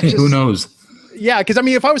 Yeah, who knows? Yeah, because I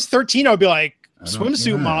mean, if I was 13, I would be like,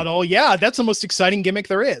 swimsuit model, that's the most exciting gimmick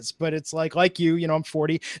there is. But it's like you, I'm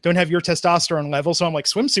 40, don't have your testosterone level, so I'm like,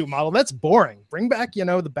 swimsuit model, that's boring. Bring back, the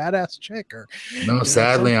badass chick. Or no,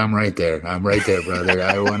 sadly, I'm right there, brother.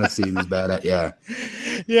 I want to see these badass.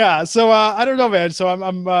 Yeah. So I don't know, man. So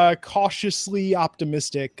I'm cautiously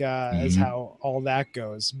optimistic as how all that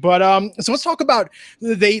goes. But so let's talk about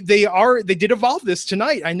they did evolve this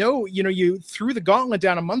tonight. I know you threw the gauntlet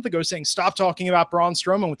down a month ago saying stop talking about Braun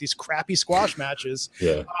Strowman with these crappy squash matches.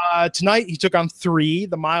 Yeah. Tonight he took on 3,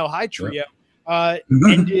 the Mile High Trio.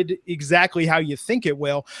 Ended exactly how you think it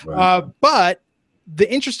will. Right. But the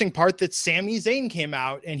interesting part that Sami Zayn came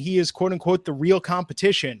out, and he is quote unquote the real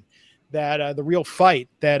competition, that the real fight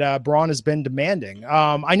that Braun has been demanding.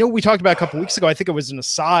 I know we talked about a couple weeks ago. I think it was an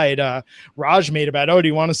aside Raj made about, do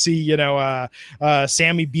you want to see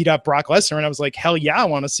Sami beat up Brock Lesnar? And I was like, hell yeah, I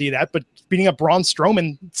want to see that. But beating up Braun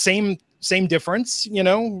Strowman, same difference,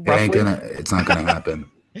 it's not gonna happen.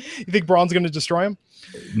 You think Braun's gonna destroy him?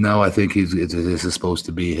 No, I think this is supposed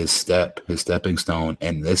to be his stepping stone,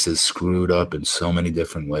 and this is screwed up in so many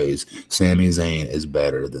different ways. Sami Zayn is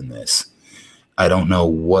better than this. I don't know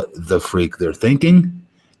what the freak they're thinking,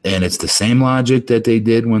 and it's the same logic that they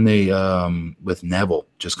did when they with Neville,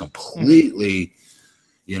 just completely,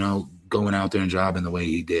 going out there and jobbing the way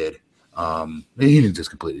he did. He didn't just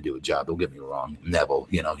completely do a job. Don't get me wrong. Neville,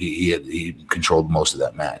 he controlled most of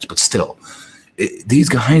that match, but still, these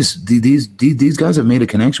guys have made a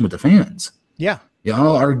connection with the fans. Yeah.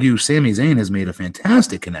 I'll argue Sami Zayn has made a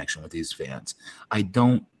fantastic connection with these fans. I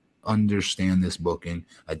don't understand this booking.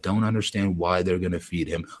 I don't understand why they're going to feed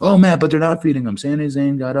him. Oh, Matt, but they're not feeding him. Sami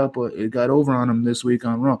Zayn got over on him this week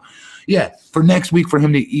on Raw. Yeah, for next week for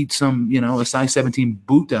him to eat some, a size 17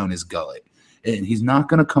 boot down his gullet. And he's not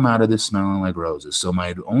going to come out of this smelling like roses. So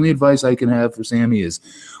my only advice I can have for Sami is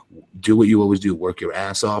do what you always do. Work your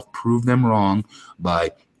ass off. Prove them wrong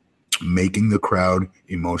by making the crowd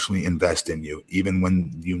emotionally invest in you. Even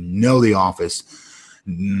when the office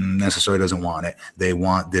necessarily doesn't want it. They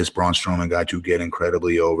want this Braun Strowman guy to get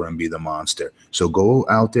incredibly over and be the monster. So go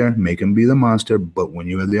out there, make him be the monster. But when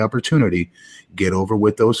you have the opportunity, get over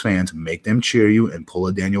with those fans, make them cheer you, and pull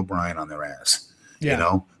a Daniel Bryan on their ass.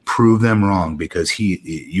 Yeah. Prove them wrong, because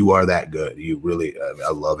you are that good. You really,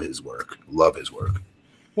 I love his work. Love his work.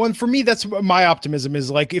 Well, and for me, that's my optimism is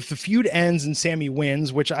like if the feud ends and Sammy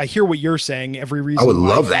wins, which I hear what you're saying, every reason. I would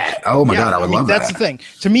love that. Oh my God, I would love that. That's the thing.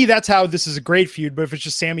 To me, that's how this is a great feud. But if it's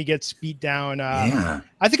just Sammy gets beat down, I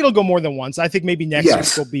think it'll go more than once. I think maybe next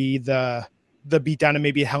week will be the beatdown, and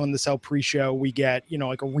maybe a Hell in the Cell pre-show. We get,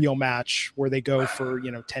 like a real match where they go for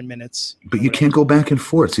 10 minutes. But you can't go back and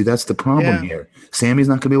forth. See, that's the problem here. Sammy's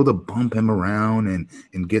not gonna be able to bump him around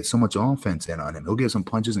and get so much offense in on him. He'll get some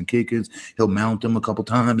punches and kicks. He'll mount him a couple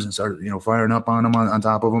times and start firing up on him on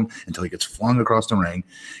top of him until he gets flung across the ring.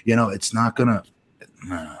 It's not gonna.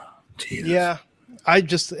 Yeah.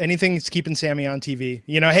 Anything's keeping Sammy on TV.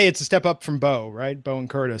 Hey, it's a step up from Bo, right? Bo and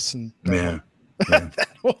Curtis, and that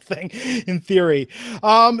whole thing in theory.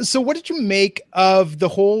 So what did you make of the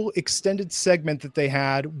whole extended segment that they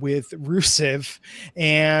had with Rusev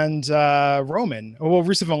and Roman? Well,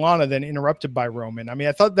 Rusev and Lana, then interrupted by Roman. I mean,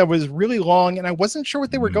 I thought that was really long, and I wasn't sure what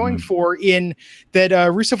they were going for in that.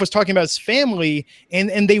 Rusev was talking about his family,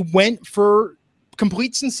 and they went for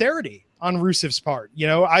complete sincerity on Rusev's part.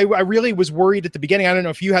 I really was worried at the beginning. I don't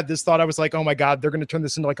know if you had this thought. I was like, oh my God, they're going to turn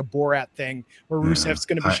this into like a Borat thing where Rusev's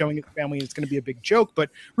going to be showing his family and it's going to be a big joke.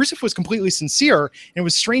 But Rusev was completely sincere, and it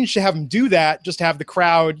was strange to have him do that, just to have the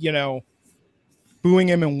crowd, booing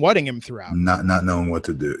him and whatting him throughout. Not knowing what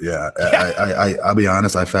to do. Yeah. I'll be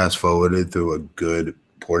honest. I fast forwarded through a good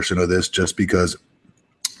portion of this just because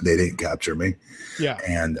they didn't capture me. Yeah.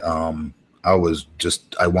 And, I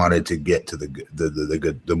wanted to get to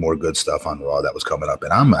the more good stuff on Raw that was coming up,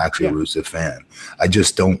 and I'm actually a Rusev fan. I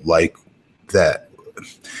just don't like that.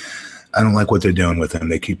 I don't like what they're doing with him.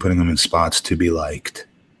 They keep putting him in spots to be liked,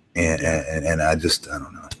 and I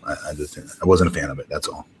don't know. I wasn't a fan of it. That's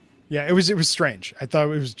all. Yeah, it was strange. I thought it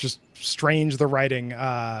was just strange, the writing,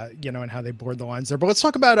 and how they blurred the lines there. But let's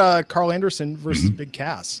talk about Carl Anderson versus Big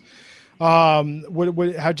Cass.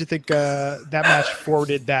 How'd you think that match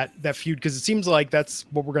forwarded that feud? Because it seems like that's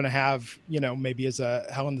what we're going to have, maybe as a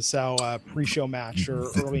Hell in the Cell pre-show match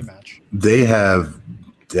or early match. They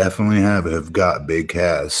definitely have got Big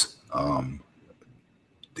Cass.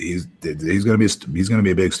 He's going to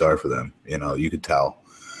be a big star for them. You could tell.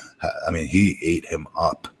 I mean, he ate him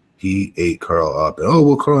up. He ate Carl up.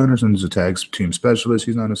 Carl Anderson's a tag team specialist.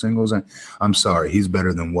 He's not a singles. I'm sorry. He's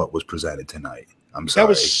better than what was presented tonight. I'm sorry. That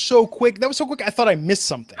was so quick. I thought I missed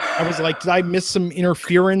something. I was like, did I miss some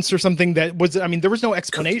interference or something there was no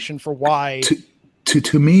explanation for why.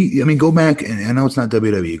 To me, I mean, go back, and I know it's not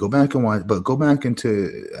WWE. Go back and watch, but go back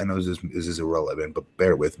into, I know this is irrelevant, but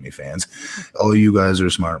bear with me, fans. All you guys are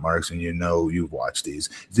smart marks, and you've watched these.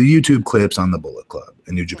 The YouTube clips on the Bullet Club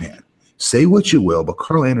in New Japan. Say what you will, but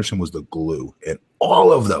Carl Anderson was the glue in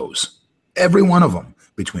all of those. Every one of them.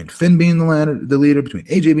 Between Finn being the leader, between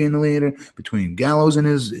AJ being the leader, between Gallows and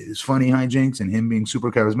his funny hijinks and him being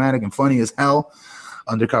super charismatic and funny as hell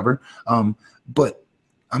undercover. But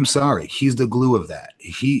I'm sorry, he's the glue of that.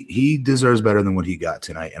 He deserves better than what he got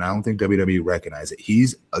tonight, and I don't think WWE recognizes it.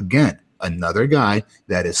 He's, again, another guy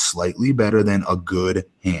that is slightly better than a good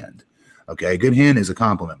hand. Okay, a good hand is a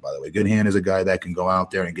compliment, by the way. Good hand is a guy that can go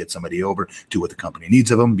out there and get somebody over, do what the company needs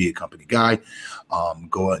of him, be a company guy,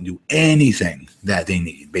 go out and do anything that they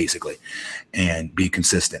need, basically, and be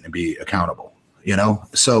consistent and be accountable,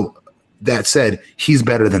 So that said, he's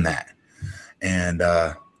better than that. And,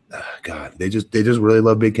 God, they just really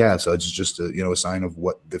love Big Cass. So it's just a sign of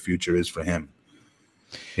what the future is for him.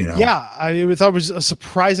 Yeah, I thought it was a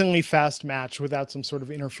surprisingly fast match without some sort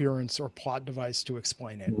of interference or plot device to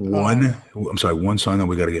explain it. I'm sorry, one sign that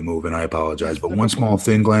we got to get moving. I apologize, but one small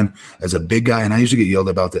thing, Glenn, as a big guy, and I usually get yelled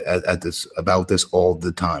about about this all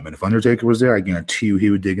the time. And if Undertaker was there, I guarantee you he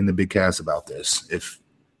would dig into Big Cass about this. If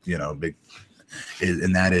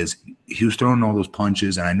and that is, he was throwing all those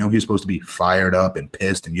punches, and I know he's supposed to be fired up and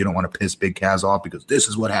pissed, and you don't want to piss Big Cass off because this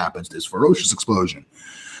is what happens. This ferocious explosion.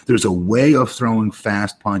 There's a way of throwing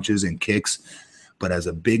fast punches and kicks, but as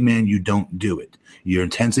a big man, you don't do it. Your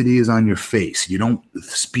intensity is on your face. You don't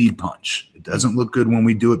speed punch. It doesn't look good when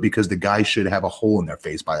we do it because the guy should have a hole in their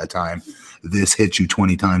face by the time this hits you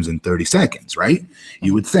 20 times in 30 seconds, right?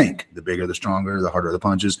 You would think the bigger, the stronger, the harder the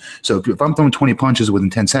punches. So if I'm throwing 20 punches within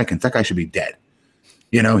 10 seconds, that guy should be dead.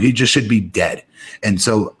 He just should be dead. And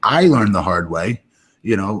so I learned the hard way,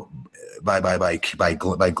 by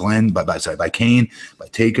Glenn, by Kane, by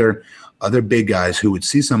Taker, other big guys who would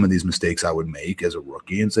see some of these mistakes I would make as a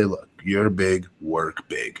rookie and say, look, you're big, work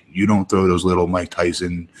big. You don't throw those little Mike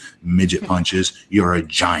Tyson midget punches. You're a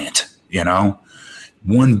giant,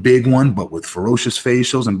 One big one, but with ferocious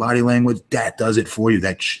facials and body language, that does it for you.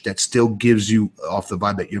 That still gives you off the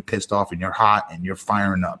vibe that you're pissed off and you're hot and you're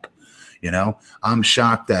firing up. I'm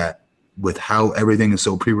shocked that with how everything is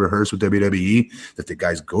so pre-rehearsed with WWE, that the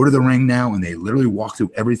guys go to the ring now and they literally walk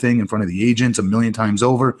through everything in front of the agents a million times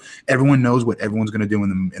over. Everyone knows what everyone's going to do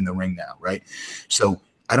in the ring now, right? So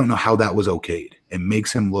I don't know how that was okayed. It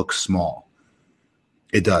makes him look small.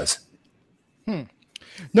 It does.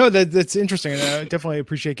 No, that's interesting, and I definitely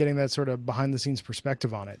appreciate getting that sort of behind the scenes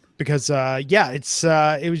perspective on it, because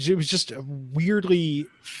it was just a weirdly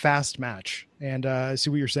fast match, and I see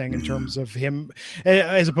what you're saying in terms of him,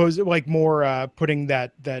 as opposed to like more putting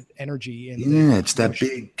that energy in. Yeah, it's that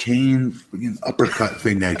big Kane uppercut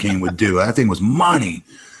thing that Kane would do. That thing was money.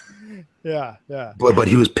 Yeah. But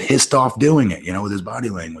he was pissed off doing it, with his body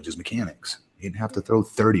language, his mechanics. He didn't have to throw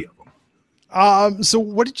 30 of them. So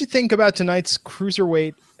what did you think about tonight's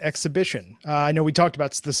cruiserweight exhibition? I know we talked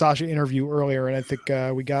about the Sasha interview earlier, and I think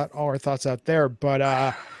we got all our thoughts out there, but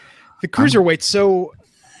the cruiserweight. So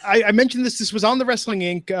I mentioned this was on the Wrestling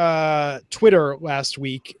Inc. Twitter last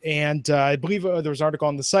week, and I believe there was an article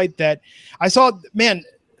on the site that I saw. Man,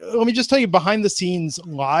 let me just tell you behind the scenes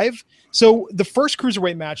live. So the first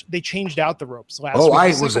cruiserweight match, they changed out the ropes last week. Oh, I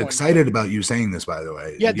was excited about you saying this, by the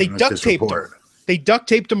way. Yeah, they duct taped them. They duct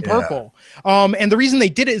taped them purple. Yeah. And the reason they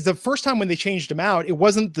did it is the first time when they changed them out, it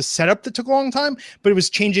wasn't the setup that took a long time, but it was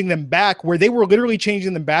changing them back, where they were literally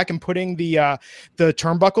changing them back and putting the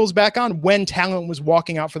turnbuckles back on when talent was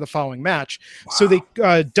walking out for the following match. Wow. So they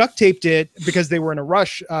duct taped it because they were in a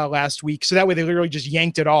rush last week. So that way they literally just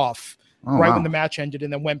yanked it off. When the match ended,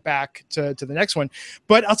 and then went back to the next one.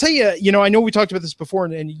 But I'll tell you, I know we talked about this before,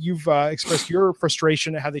 and you've expressed your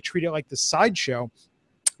frustration at how they treat it like the sideshow.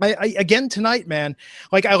 I again tonight, man,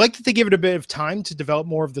 like I like that they give it a bit of time to develop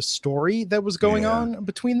more of the story that was going on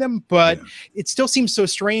between them, but it still seems so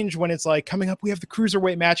strange when it's like coming up, we have the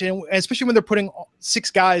cruiserweight match, and especially when they're putting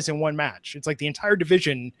 6 guys in one match. It's like the entire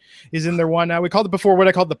division is in their one. We called it before what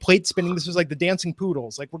I called the plate spinning. This was like the dancing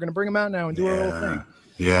poodles. Like, we're going to bring them out now and do our little thing.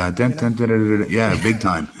 Yeah, big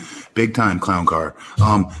time clown car.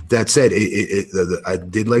 That said, I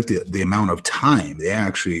did like the amount of time they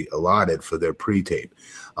actually allotted for their pre-tape.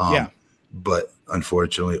 But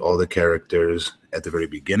unfortunately, all the characters at the very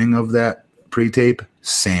beginning of that pre-tape,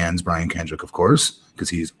 sans Brian Kendrick, of course, because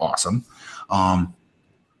he's awesome,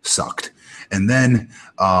 sucked. And then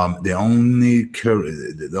the only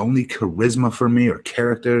charisma for me, or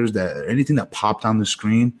characters that anything that popped on the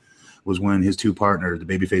screen, was when his two partners, the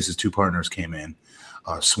babyface's two partners, came in.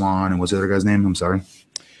 Swan, and what's the other guy's name? I'm sorry.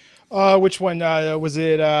 Which one was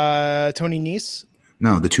it? Tony Nese?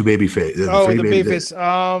 No, the two babyface. The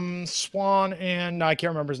babyface. Swan, and I can't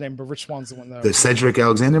remember his name, but Rich Swan's the one. The Cedric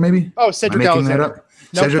Alexander, maybe. Oh, Cedric Alexander.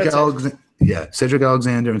 Cedric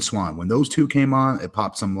Alexander and Swan. When those two came on, it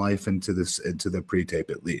popped some life into the pre-tape.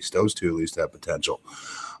 At least those two have potential.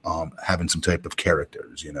 Having some type of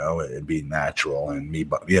characters, and being natural, and me,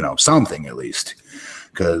 something at least.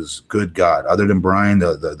 Because good God, other than Brian,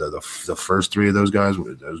 the first 3 of those guys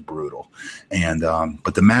was brutal. And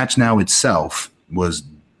but the match now itself was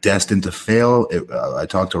destined to fail. I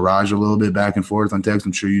talked to Raj a little bit back and forth on text.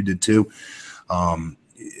 I'm sure you did too.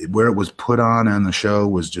 Where it was put on the show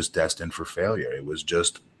was just destined for failure. It was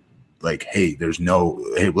just like, hey,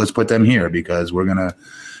 let's put them here because we're gonna,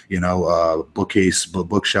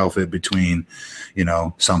 bookshelf it between,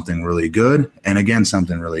 something really good and again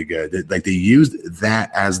something really good. Like they used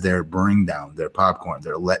that as their bring down, their popcorn,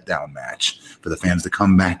 their letdown match for the fans to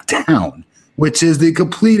come back down, which is the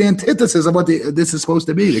complete antithesis of what this is supposed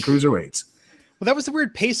to be, the cruiserweights. Well, that was the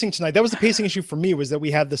weird pacing tonight. That was the pacing issue for me, was that we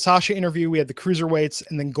had the Sasha interview, we had the cruiserweights,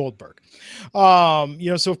 and then Goldberg.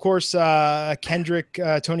 So of course, Kendrick,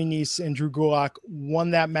 Tony Nese, and Drew Gulak won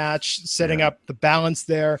that match, setting up the balance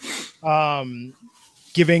there,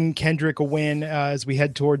 giving Kendrick a win as we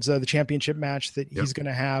head towards the championship match that he's going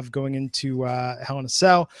to have going into Hell in a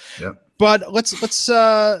Cell. Yep. But let's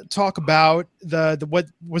talk about the what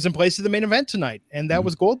was in place of the main event tonight, and that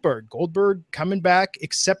was Goldberg. Goldberg coming back,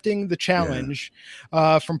 accepting the challenge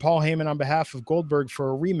from Paul Heyman on behalf of Goldberg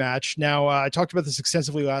for a rematch. Now, I talked about this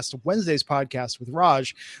extensively last Wednesday's podcast with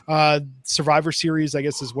Raj. Survivor Series, I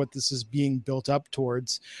guess, is what this is being built up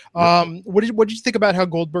towards. What did you think about how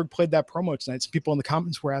Goldberg played that promo tonight? Some people in the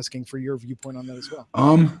comments were asking for your viewpoint on that as well.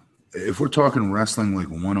 If we're talking wrestling like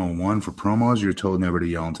 101 for promos, you're told never to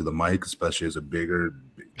yell into the mic, especially as a bigger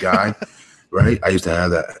guy, right? I used to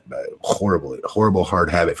have that horrible hard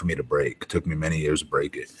habit for me to break. It took me many years to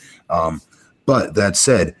break it. But that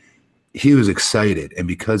said, he was excited, and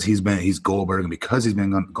because he's Goldberg, and because he's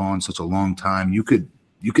been gone such a long time, you could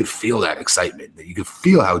feel that excitement. You could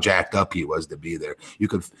feel how jacked up he was to be there.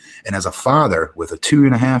 And as a father with a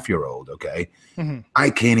 2.5-year-old, I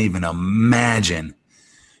can't even imagine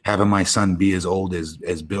having my son be as old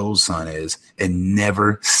as Bill's son is, and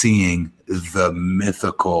never seeing the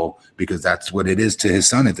mythical, because that's what it is to his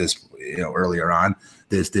son at this, earlier on,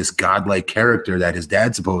 this godlike character that his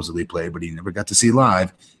dad supposedly played, but he never got to see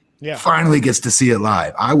live. Yeah. Finally gets to see it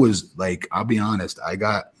live. I was like, I'll be honest, I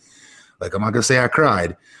got, like, I'm not gonna say I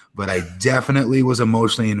cried, but I definitely was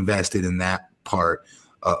emotionally invested in that part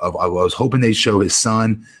of I was hoping they'd show his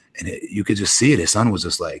son, and you could just see it. His son was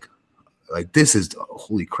just like this is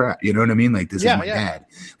holy crap. You know what I mean? Like, this is my dad.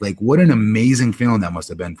 Like, what an amazing feeling that must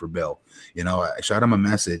have been for Bill. I shot him a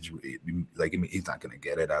message. Like, he's not going to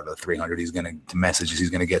get it out of the 300 messages he's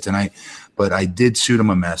going to get tonight. But I did shoot him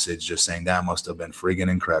a message just saying that must have been friggin'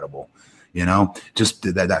 incredible. Just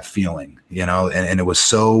that feeling, and it was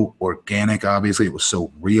so organic. Obviously, it was so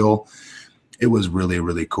real. It was really,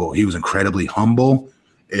 really cool. He was incredibly humble,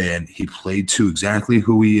 and he played to exactly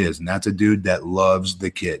who he is. And that's a dude that loves the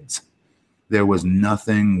kids. There was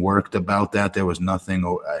nothing worked about that. There was nothing.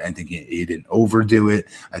 I think he didn't overdo it.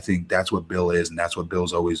 I think that's what Bill is, and that's what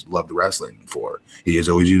Bill's always loved wrestling for. He has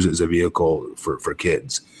always used it as a vehicle for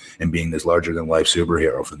kids and being this larger-than-life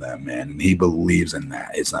superhero for them, man. And he believes in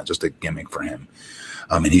that. It's not just a gimmick for him.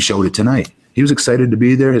 And he showed it tonight. He was excited to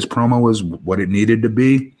be there. His promo was what it needed to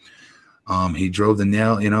be. He drove the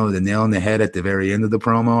nail in the head at the very end of the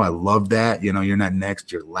promo. I love that. You're not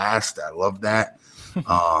next, you're last. I love that.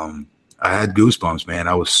 I had goosebumps, man.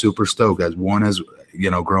 I was super stoked. As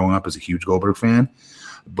growing up as a huge Goldberg fan,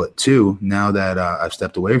 but two, now that I've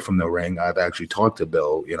stepped away from the ring, I've actually talked to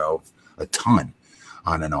Bill, a ton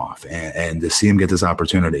on and off, and to see him get this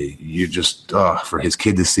opportunity, you just for his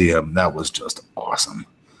kid to see him, that was just awesome.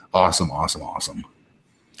 No,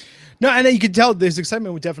 and you could tell this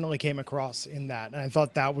excitement definitely came across in that, and I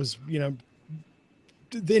thought that was an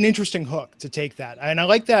interesting hook to take that. And I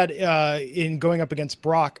like that in going up against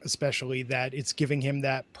Brock, especially, that it's giving him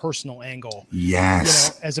that personal angle.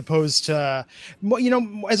 Yes. As opposed to the, I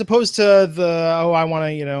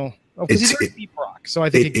want to, because he didn't beat Brock. So I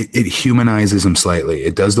think it humanizes him slightly.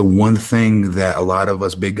 It does the one thing that a lot of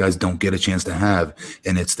us big guys don't get a chance to have,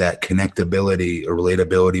 and it's that connectability or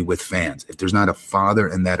relatability with fans. If there's not a father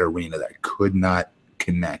in that arena that could not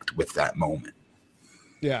connect with that moment.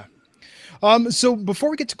 Yeah. So before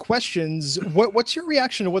we get to questions, what's your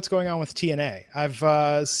reaction to what's going on with TNA?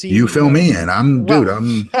 I've seen you fill me in. I'm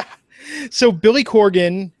So Billy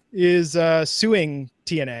Corgan is suing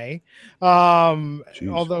TNA.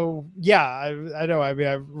 Although, yeah, I know. I mean,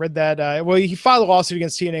 I've read that. Well, he filed a lawsuit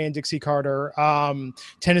against TNA and Dixie Carter.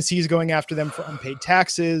 Tennessee is going after them for unpaid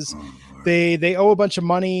taxes. They owe a bunch of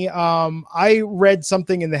money. I read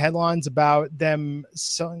something in the headlines about them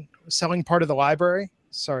selling part of the library.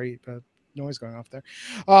 Sorry, noise going off there.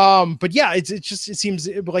 But yeah, it seems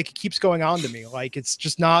like it keeps going on to me. Like, it's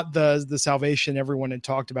just not the salvation everyone had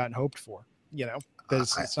talked about and hoped for.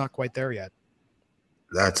 It's not quite there yet.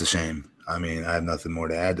 That's a shame. I mean, I have nothing more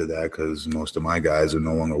to add to that because most of my guys are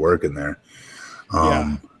no longer working there.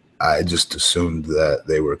 I just assumed that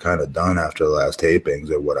they were kind of done after the last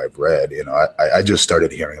tapings of what I've read. I just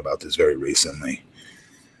started hearing about this very recently.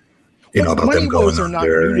 About them going are not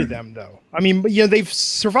new to them, though. I mean, they've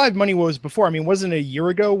survived money woes before. I mean, wasn't it a year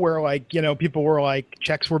ago where people were like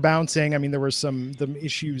checks were bouncing? I mean, there were some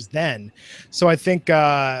issues then. So I think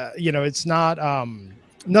it's not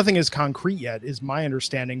nothing is concrete yet, is my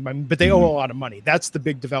understanding. But they owe a lot of money. That's the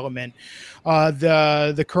big development.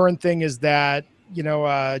 The current thing is that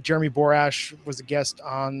Jeremy Borash was a guest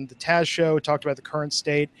on the Taz show, talked about the current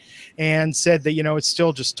state, and said that it's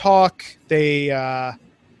still just talk.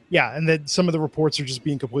 And that some of the reports are just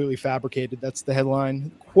being completely fabricated. That's the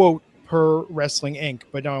headline, quote, per Wrestling Inc.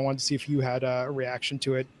 But no, I wanted to see if you had a reaction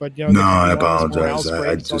to it. But no, I apologize.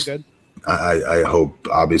 I hope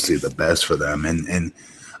obviously the best for them. And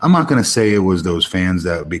I'm not going to say it was those fans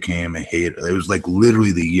that became a hater. It was like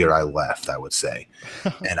literally the year I left, I would say.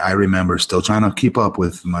 And I remember still trying to keep up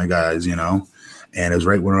with my guys, and it was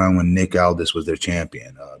right around when Nick Aldis was their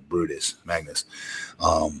champion, Brutus Magnus.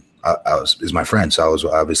 Is my friend, so I was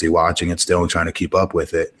obviously watching it still and trying to keep up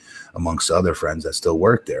with it amongst other friends that still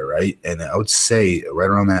work there, right? And I would say right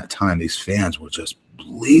around that time, these fans were just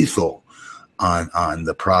lethal on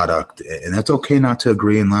the product, and that's okay not to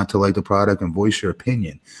agree and not to like the product and voice your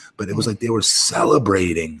opinion, but it was like they were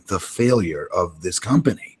celebrating the failure of this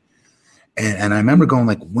company, and I remember going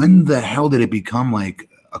like, when the hell did it become like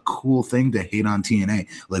a cool thing to hate on TNA?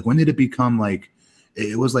 Like, when did it become like?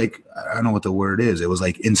 It was like, I don't know what the word is. It was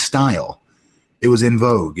like in style. It was in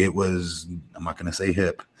vogue. It was, I'm not going to say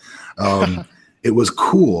hip. It was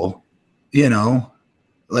cool,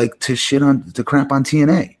 like to crap on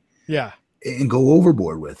TNA. Yeah. and go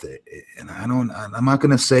overboard with it. And I'm not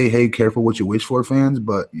going to say, hey, careful what you wish for, fans,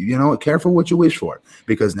 but you know what? Careful what you wish for,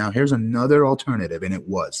 because now here's another alternative. And it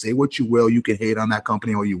was, say what you will. You can hate on that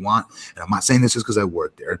company all you want. And I'm not saying this just because I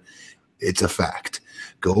worked there. It's a fact.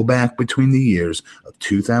 Go back between the years of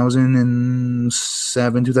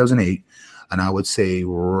 2007, 2008. And I would say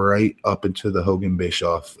right up into the Hogan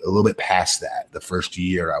Bischoff, a little bit past that. The first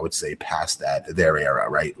year, I would say past that, their era,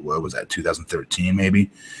 right? What was that, 2013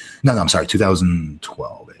 maybe? No, I'm sorry,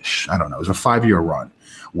 2012-ish. I don't know. It was a 5-year run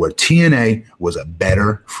where TNA was a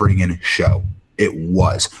better friggin' show. It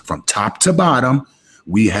was. From top to bottom,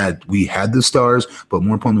 we had the stars, but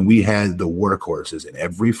more importantly, we had the workhorses in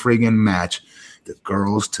every friggin' match. The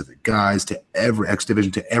girls to the guys to every X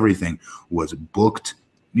Division to everything was booked.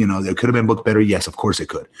 You know, it could have been booked better. Yes, of course it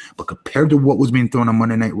could. But compared to what was being thrown on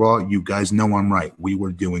Monday Night Raw, you guys know I'm right. We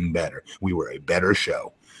were doing better. We were a better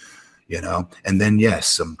show, you know. And then, yes,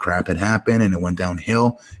 some crap had happened and it went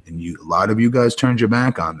downhill. And a lot of you guys turned your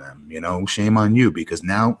back on them. You know, shame on you, because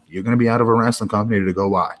now you're going to be out of a wrestling company to go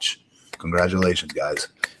watch. Congratulations, guys.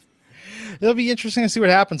 It'll be interesting to see what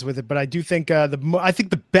happens with it, but I do think I think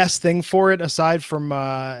the best thing for it, aside from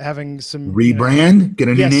having some rebrand, get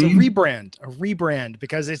a new name, a rebrand,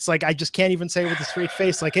 because it's like I just can't even say with a straight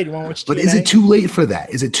face, like, hey, do you want to watch TNA? But is it too late for that?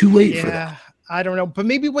 Is it too late for that? I don't know, but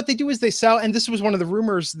maybe what they do is they sell, and this was one of the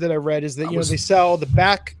rumors that I read, is that they sell the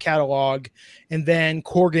back catalog, and then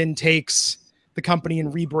Corgan takes the company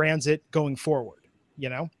and rebrands it going forward. You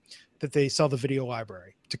know, that they sell the video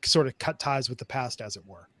library to sort of cut ties with the past, as it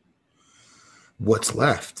were. What's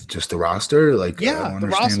left? Just the roster? Like, yeah, the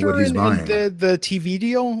roster and the TV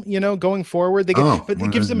deal, going forward. But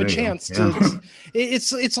it gives them a chance to.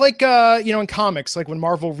 It's like in comics, like when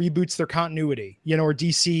Marvel reboots their continuity, or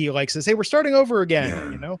DC says, "Hey, we're starting over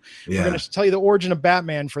again." We're going to tell you the origin of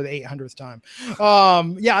Batman for the 800th time.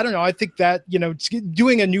 I don't know. I think that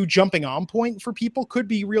doing a new jumping on point for people could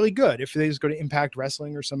be really good if they just go to Impact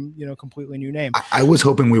Wrestling or some completely new name. I was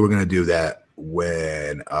hoping we were going to do that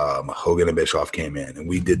when Hogan and Bischoff came in, and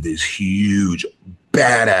we did this huge,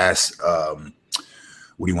 badass,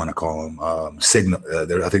 what do you want to call them? Signal.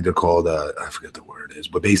 I think they're called, I forget the word is,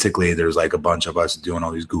 but basically there's like a bunch of us doing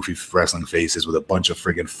all these goofy wrestling faces with a bunch of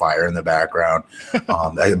friggin' fire in the background.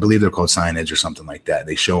 I believe they're called signage or something like that.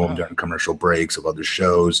 They show them during commercial breaks of other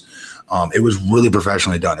shows. It was really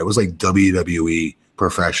professionally done. It was like WWE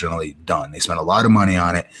professionally done. They spent a lot of money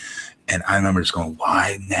on it. And I remember just going,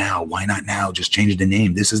 why now? Why not now? Just change the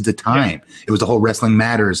name. This is the time. Yeah. It was the whole Wrestling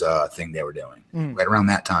Matters thing they were doing right around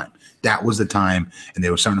that time. That was the time. And they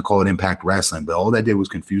were starting to call it Impact Wrestling. But all that did was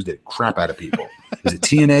confuse the crap out of people. Is it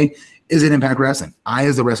TNA? Is it Impact Wrestling? I,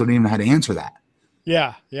 as the wrestler, didn't even know how to answer that.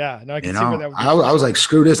 Yeah. No, I can see where that would be. I was like,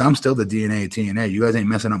 screw this. I'm still the DNA of TNA. You guys ain't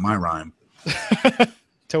messing up my rhyme.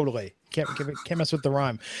 Totally. Can't mess with the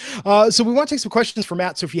rhyme. So we want to take some questions from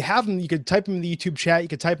Matt. So if you have them, you could type them in the YouTube chat. You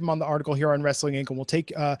could type them on the article here on Wrestling Inc. And we'll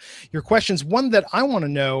take your questions. One that I want to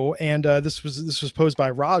know, and this was posed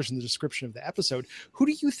by Raj in the description of the episode. Who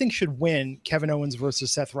do you think should win Kevin Owens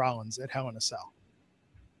versus Seth Rollins at Hell in a Cell?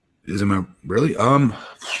 Is it really?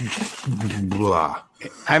 Blah.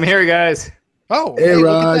 I'm here, guys. Oh, hey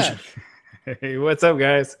Raj. Hey, what's up,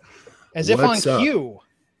 guys? As if on cue.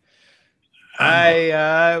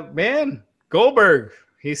 Man, Goldberg,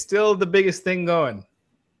 he's still the biggest thing going.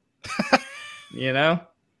 Yeah.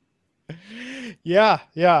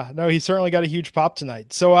 No, he certainly got a huge pop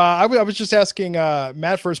tonight. So I was just asking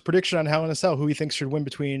Matt for his prediction on Hell in a Cell, who he thinks should win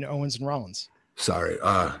between Owens and Rollins. Sorry.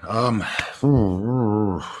 I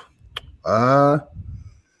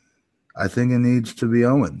think it needs to be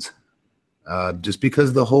Owens. Just because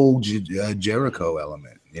of the whole Jericho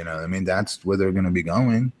element. That's where they're going to be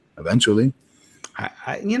going eventually.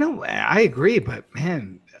 I agree, but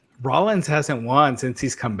man, Rollins hasn't won since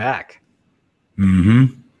he's come back.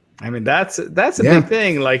 Mm-hmm. I mean, that's a big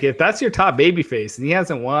thing. Like, if that's your top babyface and he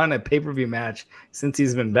hasn't won a pay-per-view match since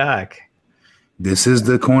he's been back. This is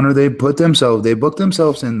the corner they booked themselves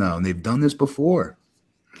in, though, and they've done this before.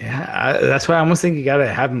 Yeah, that's why I almost think you got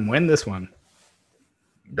to have him win this one.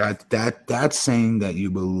 That's saying that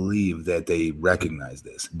you believe that they recognize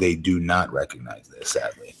this. They do not recognize this,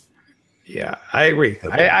 sadly. Yeah, I agree.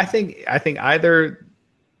 Okay. I think either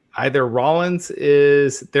Rollins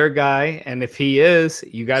is their guy, and if he is,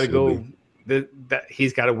 you got to go. That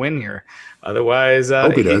he's got to win here. Otherwise,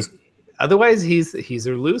 hope he does. Otherwise, he's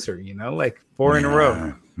a loser. Like 4 in a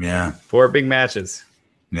row. Yeah, 4 big matches.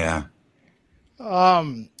 Yeah. So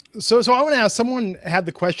I want to ask. Someone had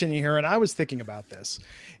the question here, and I was thinking about this.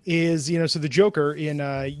 is, so the Joker in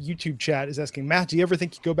YouTube chat is asking, Matt, do you ever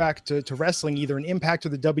think you go back to wrestling, either in Impact or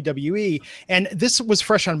the WWE? And this was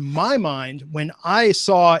fresh on my mind when I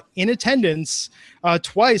saw in attendance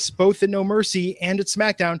twice, both at No Mercy and at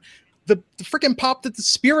SmackDown, the freaking pop that the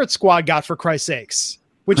Spirit Squad got, for Christ's sakes.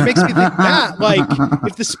 Which makes me think, Matt, like,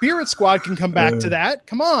 if the Spirit Squad can come back to that,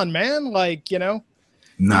 come on, man. Like, No,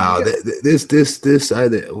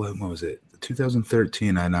 what was it?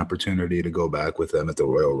 2013, I had an opportunity to go back with them at the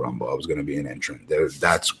Royal Rumble. I was going to be an entrant.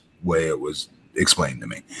 That's the way it was explained to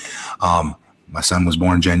me. My son was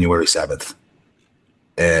born January 7th.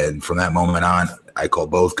 And from that moment on, I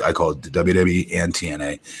called WWE and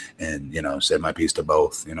TNA and, said my piece to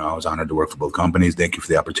both. I was honored to work for both companies. Thank you for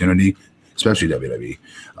the opportunity, especially WWE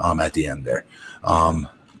at the end there.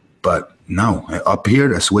 But no, up here,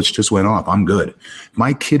 the switch just went off. I'm good.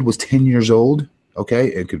 My kid was 10 years old,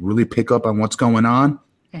 okay, and could really pick up on what's going on.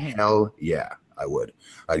 Mm-hmm. Hell yeah, I would.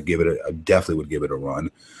 I definitely would give it a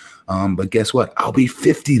run. But guess what? I'll be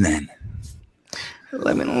 50 then.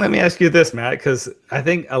 Let me ask you this, Matt, because I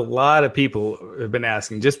think a lot of people have been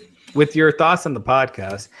asking, just with your thoughts on the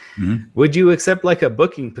podcast, mm-hmm. Would you accept like a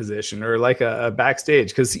booking position or like a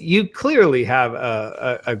backstage? Because you clearly have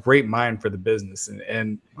a great mind for the business,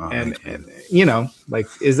 and like,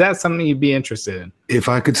 is that something you'd be interested in? If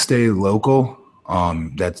I could stay local,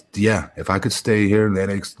 if I could stay here in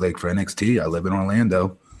like for NXT, I live in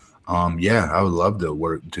Orlando. I would love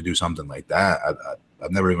to do something like that. I've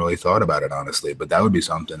never even really thought about it, honestly, but that would be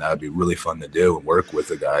something that would be really fun to do and work with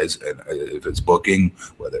the guys. And if it's booking,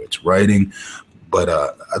 whether it's writing, but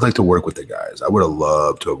I'd like to work with the guys. I would have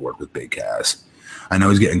loved to have worked with Big Cass. I know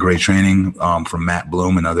he's getting great training from Matt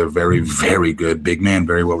Bloom, another very, very good big man,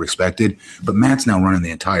 very well respected. But Matt's now running the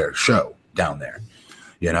entire show down there,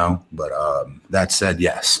 But that said,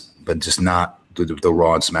 yes, but just not the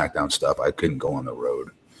Raw and SmackDown stuff. I couldn't go on the road.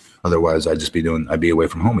 Otherwise, I'd be away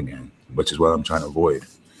from home again, which is what I'm trying to avoid.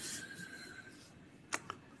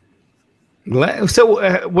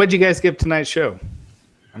 So, what'd you guys give tonight's show?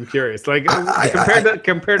 I'm curious. Like,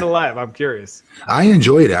 compared to live, I'm curious. I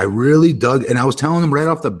enjoyed it. I really dug, and I was telling them right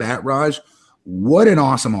off the bat, Raj, what an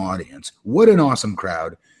awesome audience, what an awesome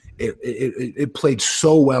crowd. It played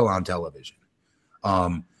so well on television.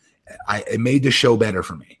 It made the show better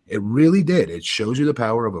for me. It really did. It shows you the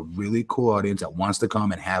power of a really cool audience that wants to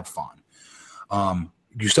come and have fun.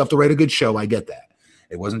 You still have to write a good show. I get that.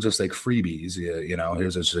 It wasn't just like freebies,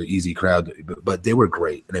 here's just an easy crowd, but they were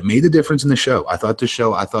great. And it made the difference in the show. I thought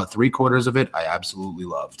 3/4 of it, I absolutely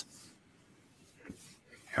loved.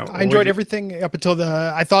 I enjoyed everything up until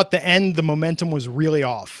I thought the end, the momentum was really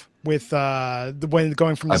off with when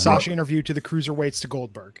going from the Sasha interview to the cruiserweights to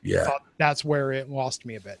Goldberg. Yeah. I thought that's where it lost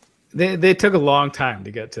me a bit. They took a long time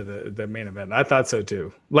to get to the main event. I thought so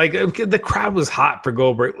too. Like, the crowd was hot for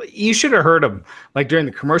Goldberg. You should have heard them. Like, during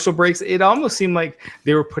the commercial breaks, it almost seemed like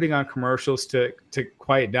they were putting on commercials to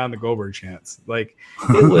quiet down the Goldberg chants. Like,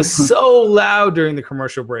 it was so loud during the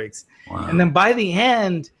commercial breaks. Wow. And then by the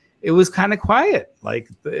end, it was kind of quiet. Like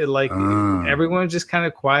everyone was just kind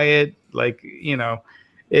of quiet. Like,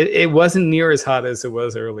 it wasn't near as hot as it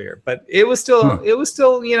was earlier, but it was still,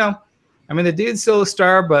 I mean, the dude's still a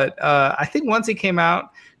star, but I think once he came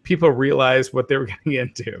out, people realized what they were getting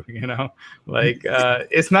into,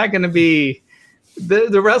 it's not going to be the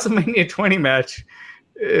WrestleMania 20 match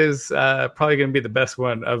is probably going to be the best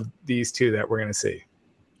one of these two that we're going to see.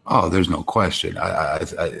 Oh, there's no question.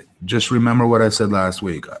 I just remember what I said last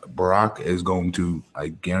week. Brock is going to, I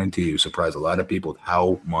guarantee you, surprise a lot of people with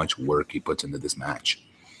how much work he puts into this match.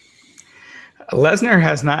 Lesnar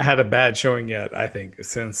has not had a bad showing yet, I think,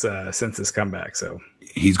 since his comeback. So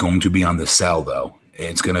he's going to be on the cell, though.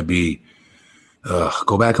 It's going to be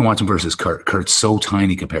go back and watch him versus Kurt. Kurt's so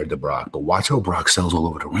tiny compared to Brock, but watch how Brock sells all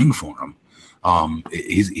over the ring for him.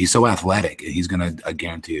 He's so athletic. He's going to, I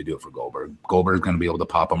guarantee you, do it for Goldberg. Goldberg's going to be able to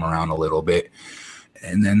pop him around a little bit,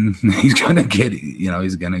 and then he's going to get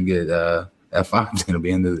F5. He's going to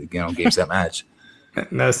be in the game set match.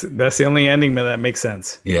 That's the only ending that makes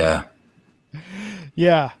sense. Yeah.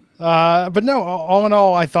 Yeah. But no, all in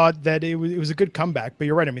all, I thought that it was a good comeback, but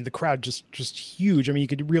you're right. I mean, the crowd just huge. I mean, you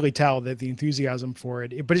could really tell that the enthusiasm for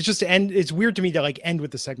it, but it's just it's weird to me to end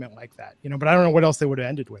with the segment like that, but I don't know what else they would have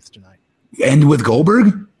ended with tonight. End with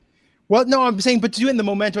Goldberg? Well, no, I'm saying, but to do it in the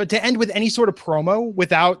momentum, to end with any sort of promo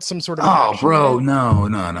without some sort of. Oh, bro, no.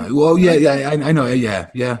 Well, yeah, I know,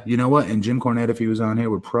 yeah. You know what? And Jim Cornette, if he was on here,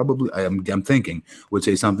 would probably, I'm thinking, would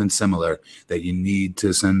say something similar, that you need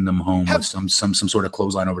to send them home with some sort of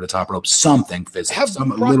clothesline over the top rope, something physical. Have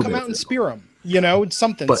Brock come out and spear him,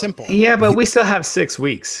 something simple. Yeah, but we still have 6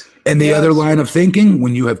 weeks. And the other line of thinking,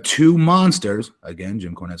 when you have two monsters, again,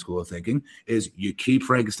 Jim Cornette School of Thinking, is you keep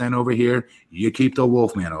Frankenstein over here, you keep the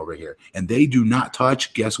Wolfman over here. And they do not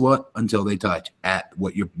touch, guess what, until they touch at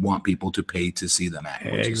what you want people to pay to see them at.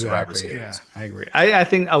 Which exactly. Yeah, I agree. I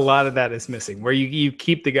think a lot of that is missing, where you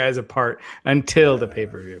keep the guys apart until the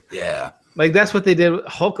pay-per-view. Yeah. Like, that's what they did.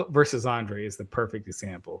 Hulk versus Andre is the perfect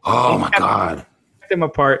example. Oh, my God. Them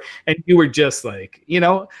apart, and you were just like,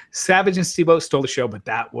 Savage and Steve-O stole the show, but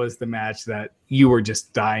that was the match that you were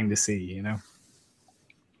just dying to see. My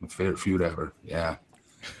favorite feud ever. Yeah.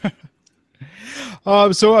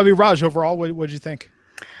 So I mean, Raj, overall, what did you think?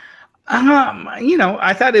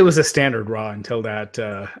 I thought it was a standard Raw until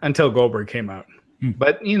Goldberg came out.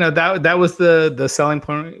 But that was the selling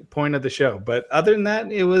point of the show. But other than that,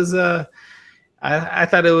 it was I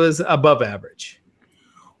thought it was above average.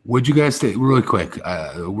 Would you guys say, real quick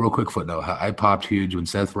footnote, I popped huge when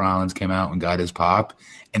Seth Rollins came out and got his pop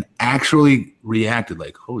and actually reacted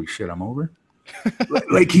like, holy shit, I'm over?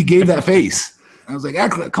 Like he gave that face. I was like,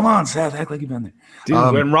 come on, Seth, act like you've been there.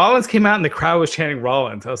 Dude, when Rollins came out and the crowd was chanting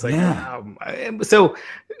Rollins, I was like, wow. So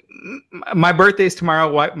my birthday's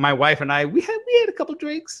tomorrow. My wife and I, we had a couple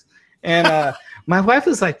drinks. And my wife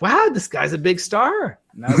was like, wow, this guy's a big star.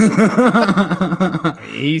 And I was like,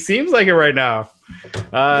 he seems like it right now.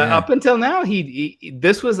 Up until now,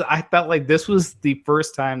 I felt like this was the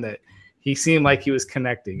first time that he seemed like he was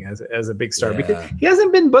connecting as a big star, because he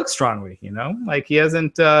hasn't been booked strongly, like he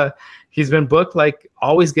hasn't, he's been booked like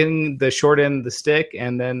always getting the short end of the stick.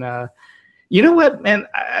 And then, you know what, man,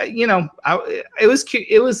 it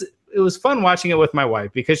was fun watching it with my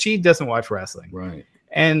wife because she doesn't watch wrestling. Right.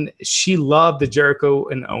 And she loved the Jericho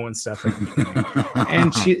and Owen stuff.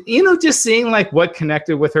 And she, just seeing like what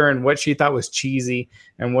connected with her and what she thought was cheesy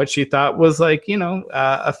and what she thought was like,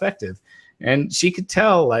 effective. And she could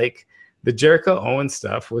tell like the Jericho Owen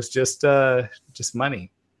stuff was just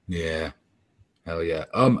money. Yeah. Hell yeah.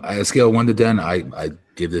 I scale of 1 to 10. I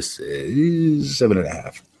give this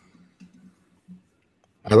 7.5.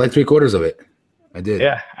 I like 3/4 of it. I did.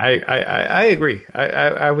 Yeah, I agree.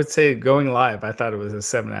 I would say going live, I thought it was a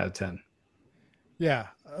 7 out of 10. Yeah.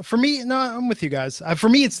 For me, no, I'm with you guys. For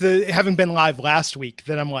me, it's having been live last week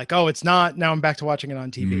that I'm like, oh, it's not. Now I'm back to watching it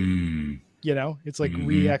on TV. It's like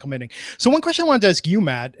reacclimating. So one question I wanted to ask you,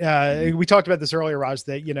 Matt, we talked about this earlier, Raj,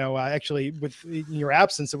 that, actually with your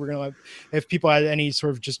absence, that we're going to, if people had any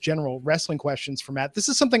sort of just general wrestling questions for Matt, this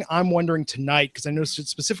is something I'm wondering tonight, because I noticed it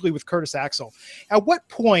specifically with Curtis Axel. At what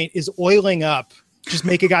point is oiling up just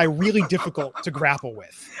make a guy really difficult to grapple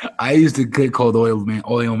with? I used to get called oil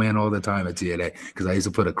man all the time at TNA because I used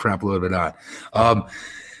to put a crap load of it on.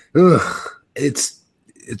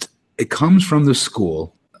 It comes from the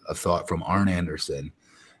school of thought from Arn Anderson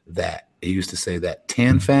that he used to say that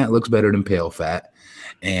tan fat looks better than pale fat,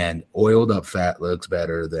 and oiled up fat looks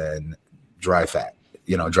better than dry fat,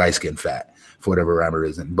 dry skin fat, for whatever rhyme it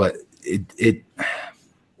isn't. But it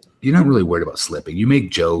you're not really worried about slipping. You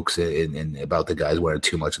make jokes and about the guys wearing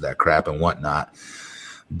too much of that crap and whatnot.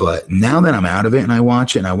 But now that I'm out of it and I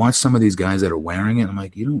watch it and I watch some of these guys that are wearing it, I'm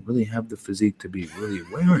like, you don't really have the physique to be really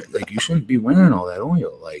wearing it. Like, you shouldn't be wearing all that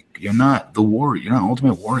oil. Like, you're not the warrior. You're not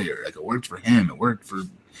Ultimate Warrior. Like, it worked for him. It worked for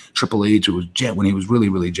Triple H. It was Jet when he was really,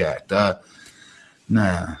 really jacked. Let me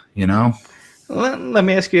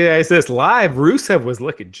ask you guys this. Live, Rusev was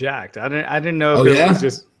looking jacked. I didn't know if it was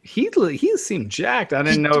just he seemed jacked. I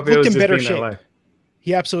didn't know if it was just better shape.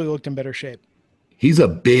 He absolutely looked in better shape. He's a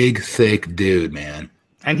big, thick dude, man.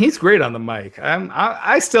 And he's great on the mic. I'm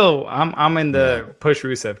in the push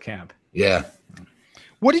Rusev camp. Yeah.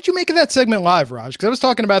 What did you make of that segment live, Raj? Because I was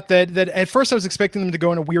talking about that at first I was expecting them to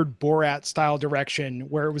go in a weird Borat style direction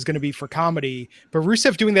where it was going to be for comedy, but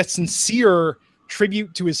Rusev doing that sincere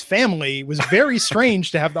tribute to his family was very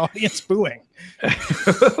strange to have the audience booing.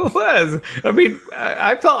 It was. I mean,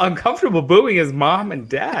 I felt uncomfortable booing his mom and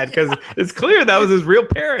dad because it's clear that was his real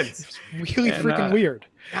parents. It's really freaking weird.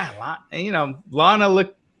 God, Lana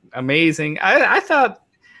looked amazing. I thought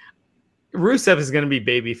Rusev is going to be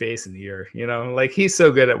babyface in the year. Like, he's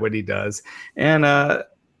so good at what he does. And I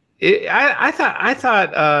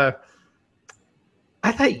thought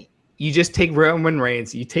you just take Roman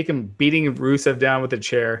Reigns, you take him beating Rusev down with a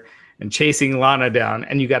chair and chasing Lana down,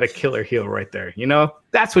 and you got a killer heel right there.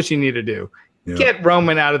 That's what you need to do. Yeah. Get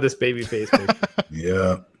Roman out of this babyface picture.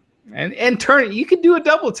 Yeah. And turn. You could do a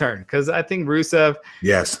double turn because I think Rusev.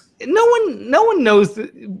 Yes. No one knows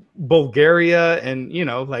Bulgaria and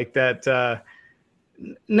like that.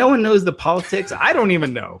 No one knows the politics. I don't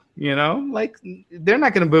even know. Like, they're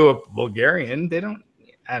not going to boo a Bulgarian. They don't.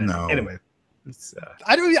 I don't know. Anyway.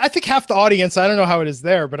 I think half the audience, I don't know how it is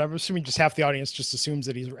there, but I'm assuming just half the audience just assumes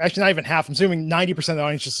that he's actually not even half. I'm assuming 90% of the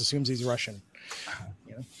audience just assumes he's Russian.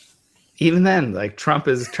 You know? Even then, like Trump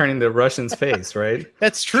is turning the Russians' face, right?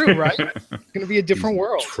 That's true, right? It's going to be a different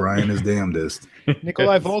world. Trying his damnedest.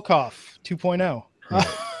 Nikolai Volkov 2.0.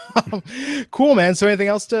 Cool, man. So anything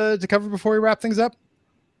else to cover before we wrap things up?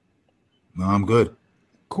 No, I'm good.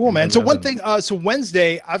 Cool, man. So one thing, so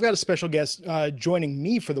Wednesday, I've got a special guest joining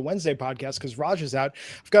me for the Wednesday podcast because Raj is out.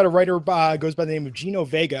 I've got a writer goes by the name of Gino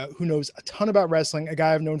Vega, who knows a ton about wrestling, a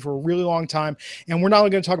guy I've known for a really long time. And we're not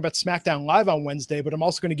only going to talk about SmackDown Live on Wednesday, but I'm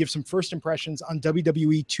also going to give some first impressions on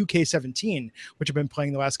WWE 2K17, which I've been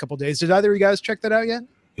playing the last couple of days. Did either of you guys check that out yet?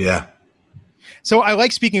 Yeah. So I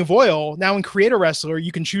like, speaking of oil, now in Create a Wrestler,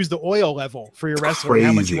 you can choose the oil level for your wrestler and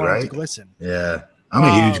how much you want it to glisten. Yeah. I'm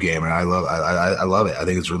a huge gamer. I love it. I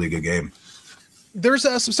think it's a really good game. There's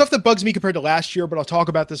some stuff that bugs me compared to last year, but I'll talk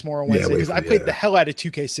about this more on Wednesday because I played the hell out of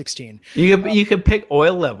 2K16. You can pick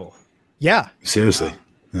oil level. Yeah. Seriously.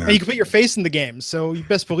 Yeah. And you can put your face in the game. So you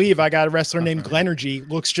best believe I got a wrestler named Glenergy.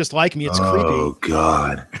 Looks just like me. It's creepy. Oh,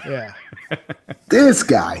 God. Yeah. This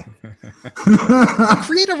guy.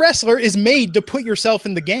 Create a Wrestler is made to put yourself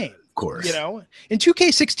in the game. Of course. You know, in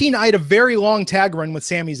 2K16, I had a very long tag run with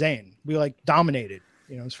Sami Zayn. We dominated.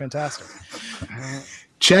 You know, it was fantastic.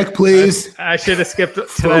 Check, please. I should have skipped to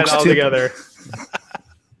that altogether.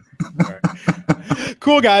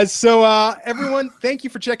 Cool, guys. So everyone, thank you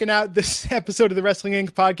for checking out this episode of the Wrestling Inc.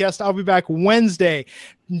 podcast. I'll be back Wednesday,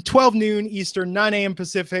 12 noon Eastern, 9 a.m.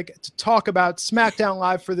 Pacific, to talk about SmackDown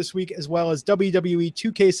Live for this week, as well as WWE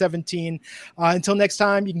 2K17. Until next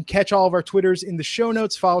time, you can catch all of our Twitters in the show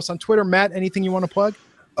notes. Follow us on Twitter. Matt, anything you want to plug?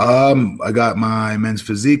 I got my men's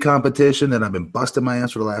physique competition that I've been busting my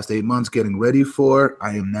ass for the last 8 months getting ready for.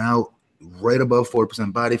 I am now right above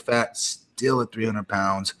 4% body fat, still at 300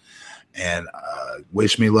 pounds. And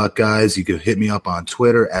wish me luck, guys. You can hit me up on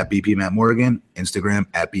Twitter at BP Matt Morgan, Instagram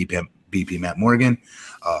at BP Matt Morgan.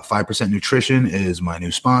 5% Nutrition is my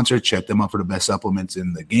new sponsor. Check them out for the best supplements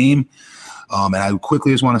in the game. And I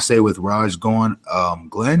quickly just want to say, with Raj gone,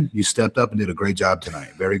 Glenn, you stepped up and did a great job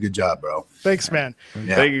tonight. Very good job, bro. Thanks, man.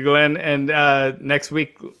 Yeah. Thank you, Glenn. And next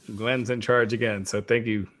week, Glenn's in charge again. So thank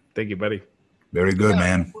you, buddy. Very good,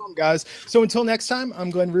 man. No problem, guys. So until next time, I'm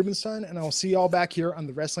Glenn Rubenstein, and I'll see you all back here on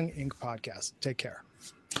the Wrestling Inc. podcast. Take care.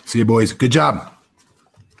 See you, boys. Good job.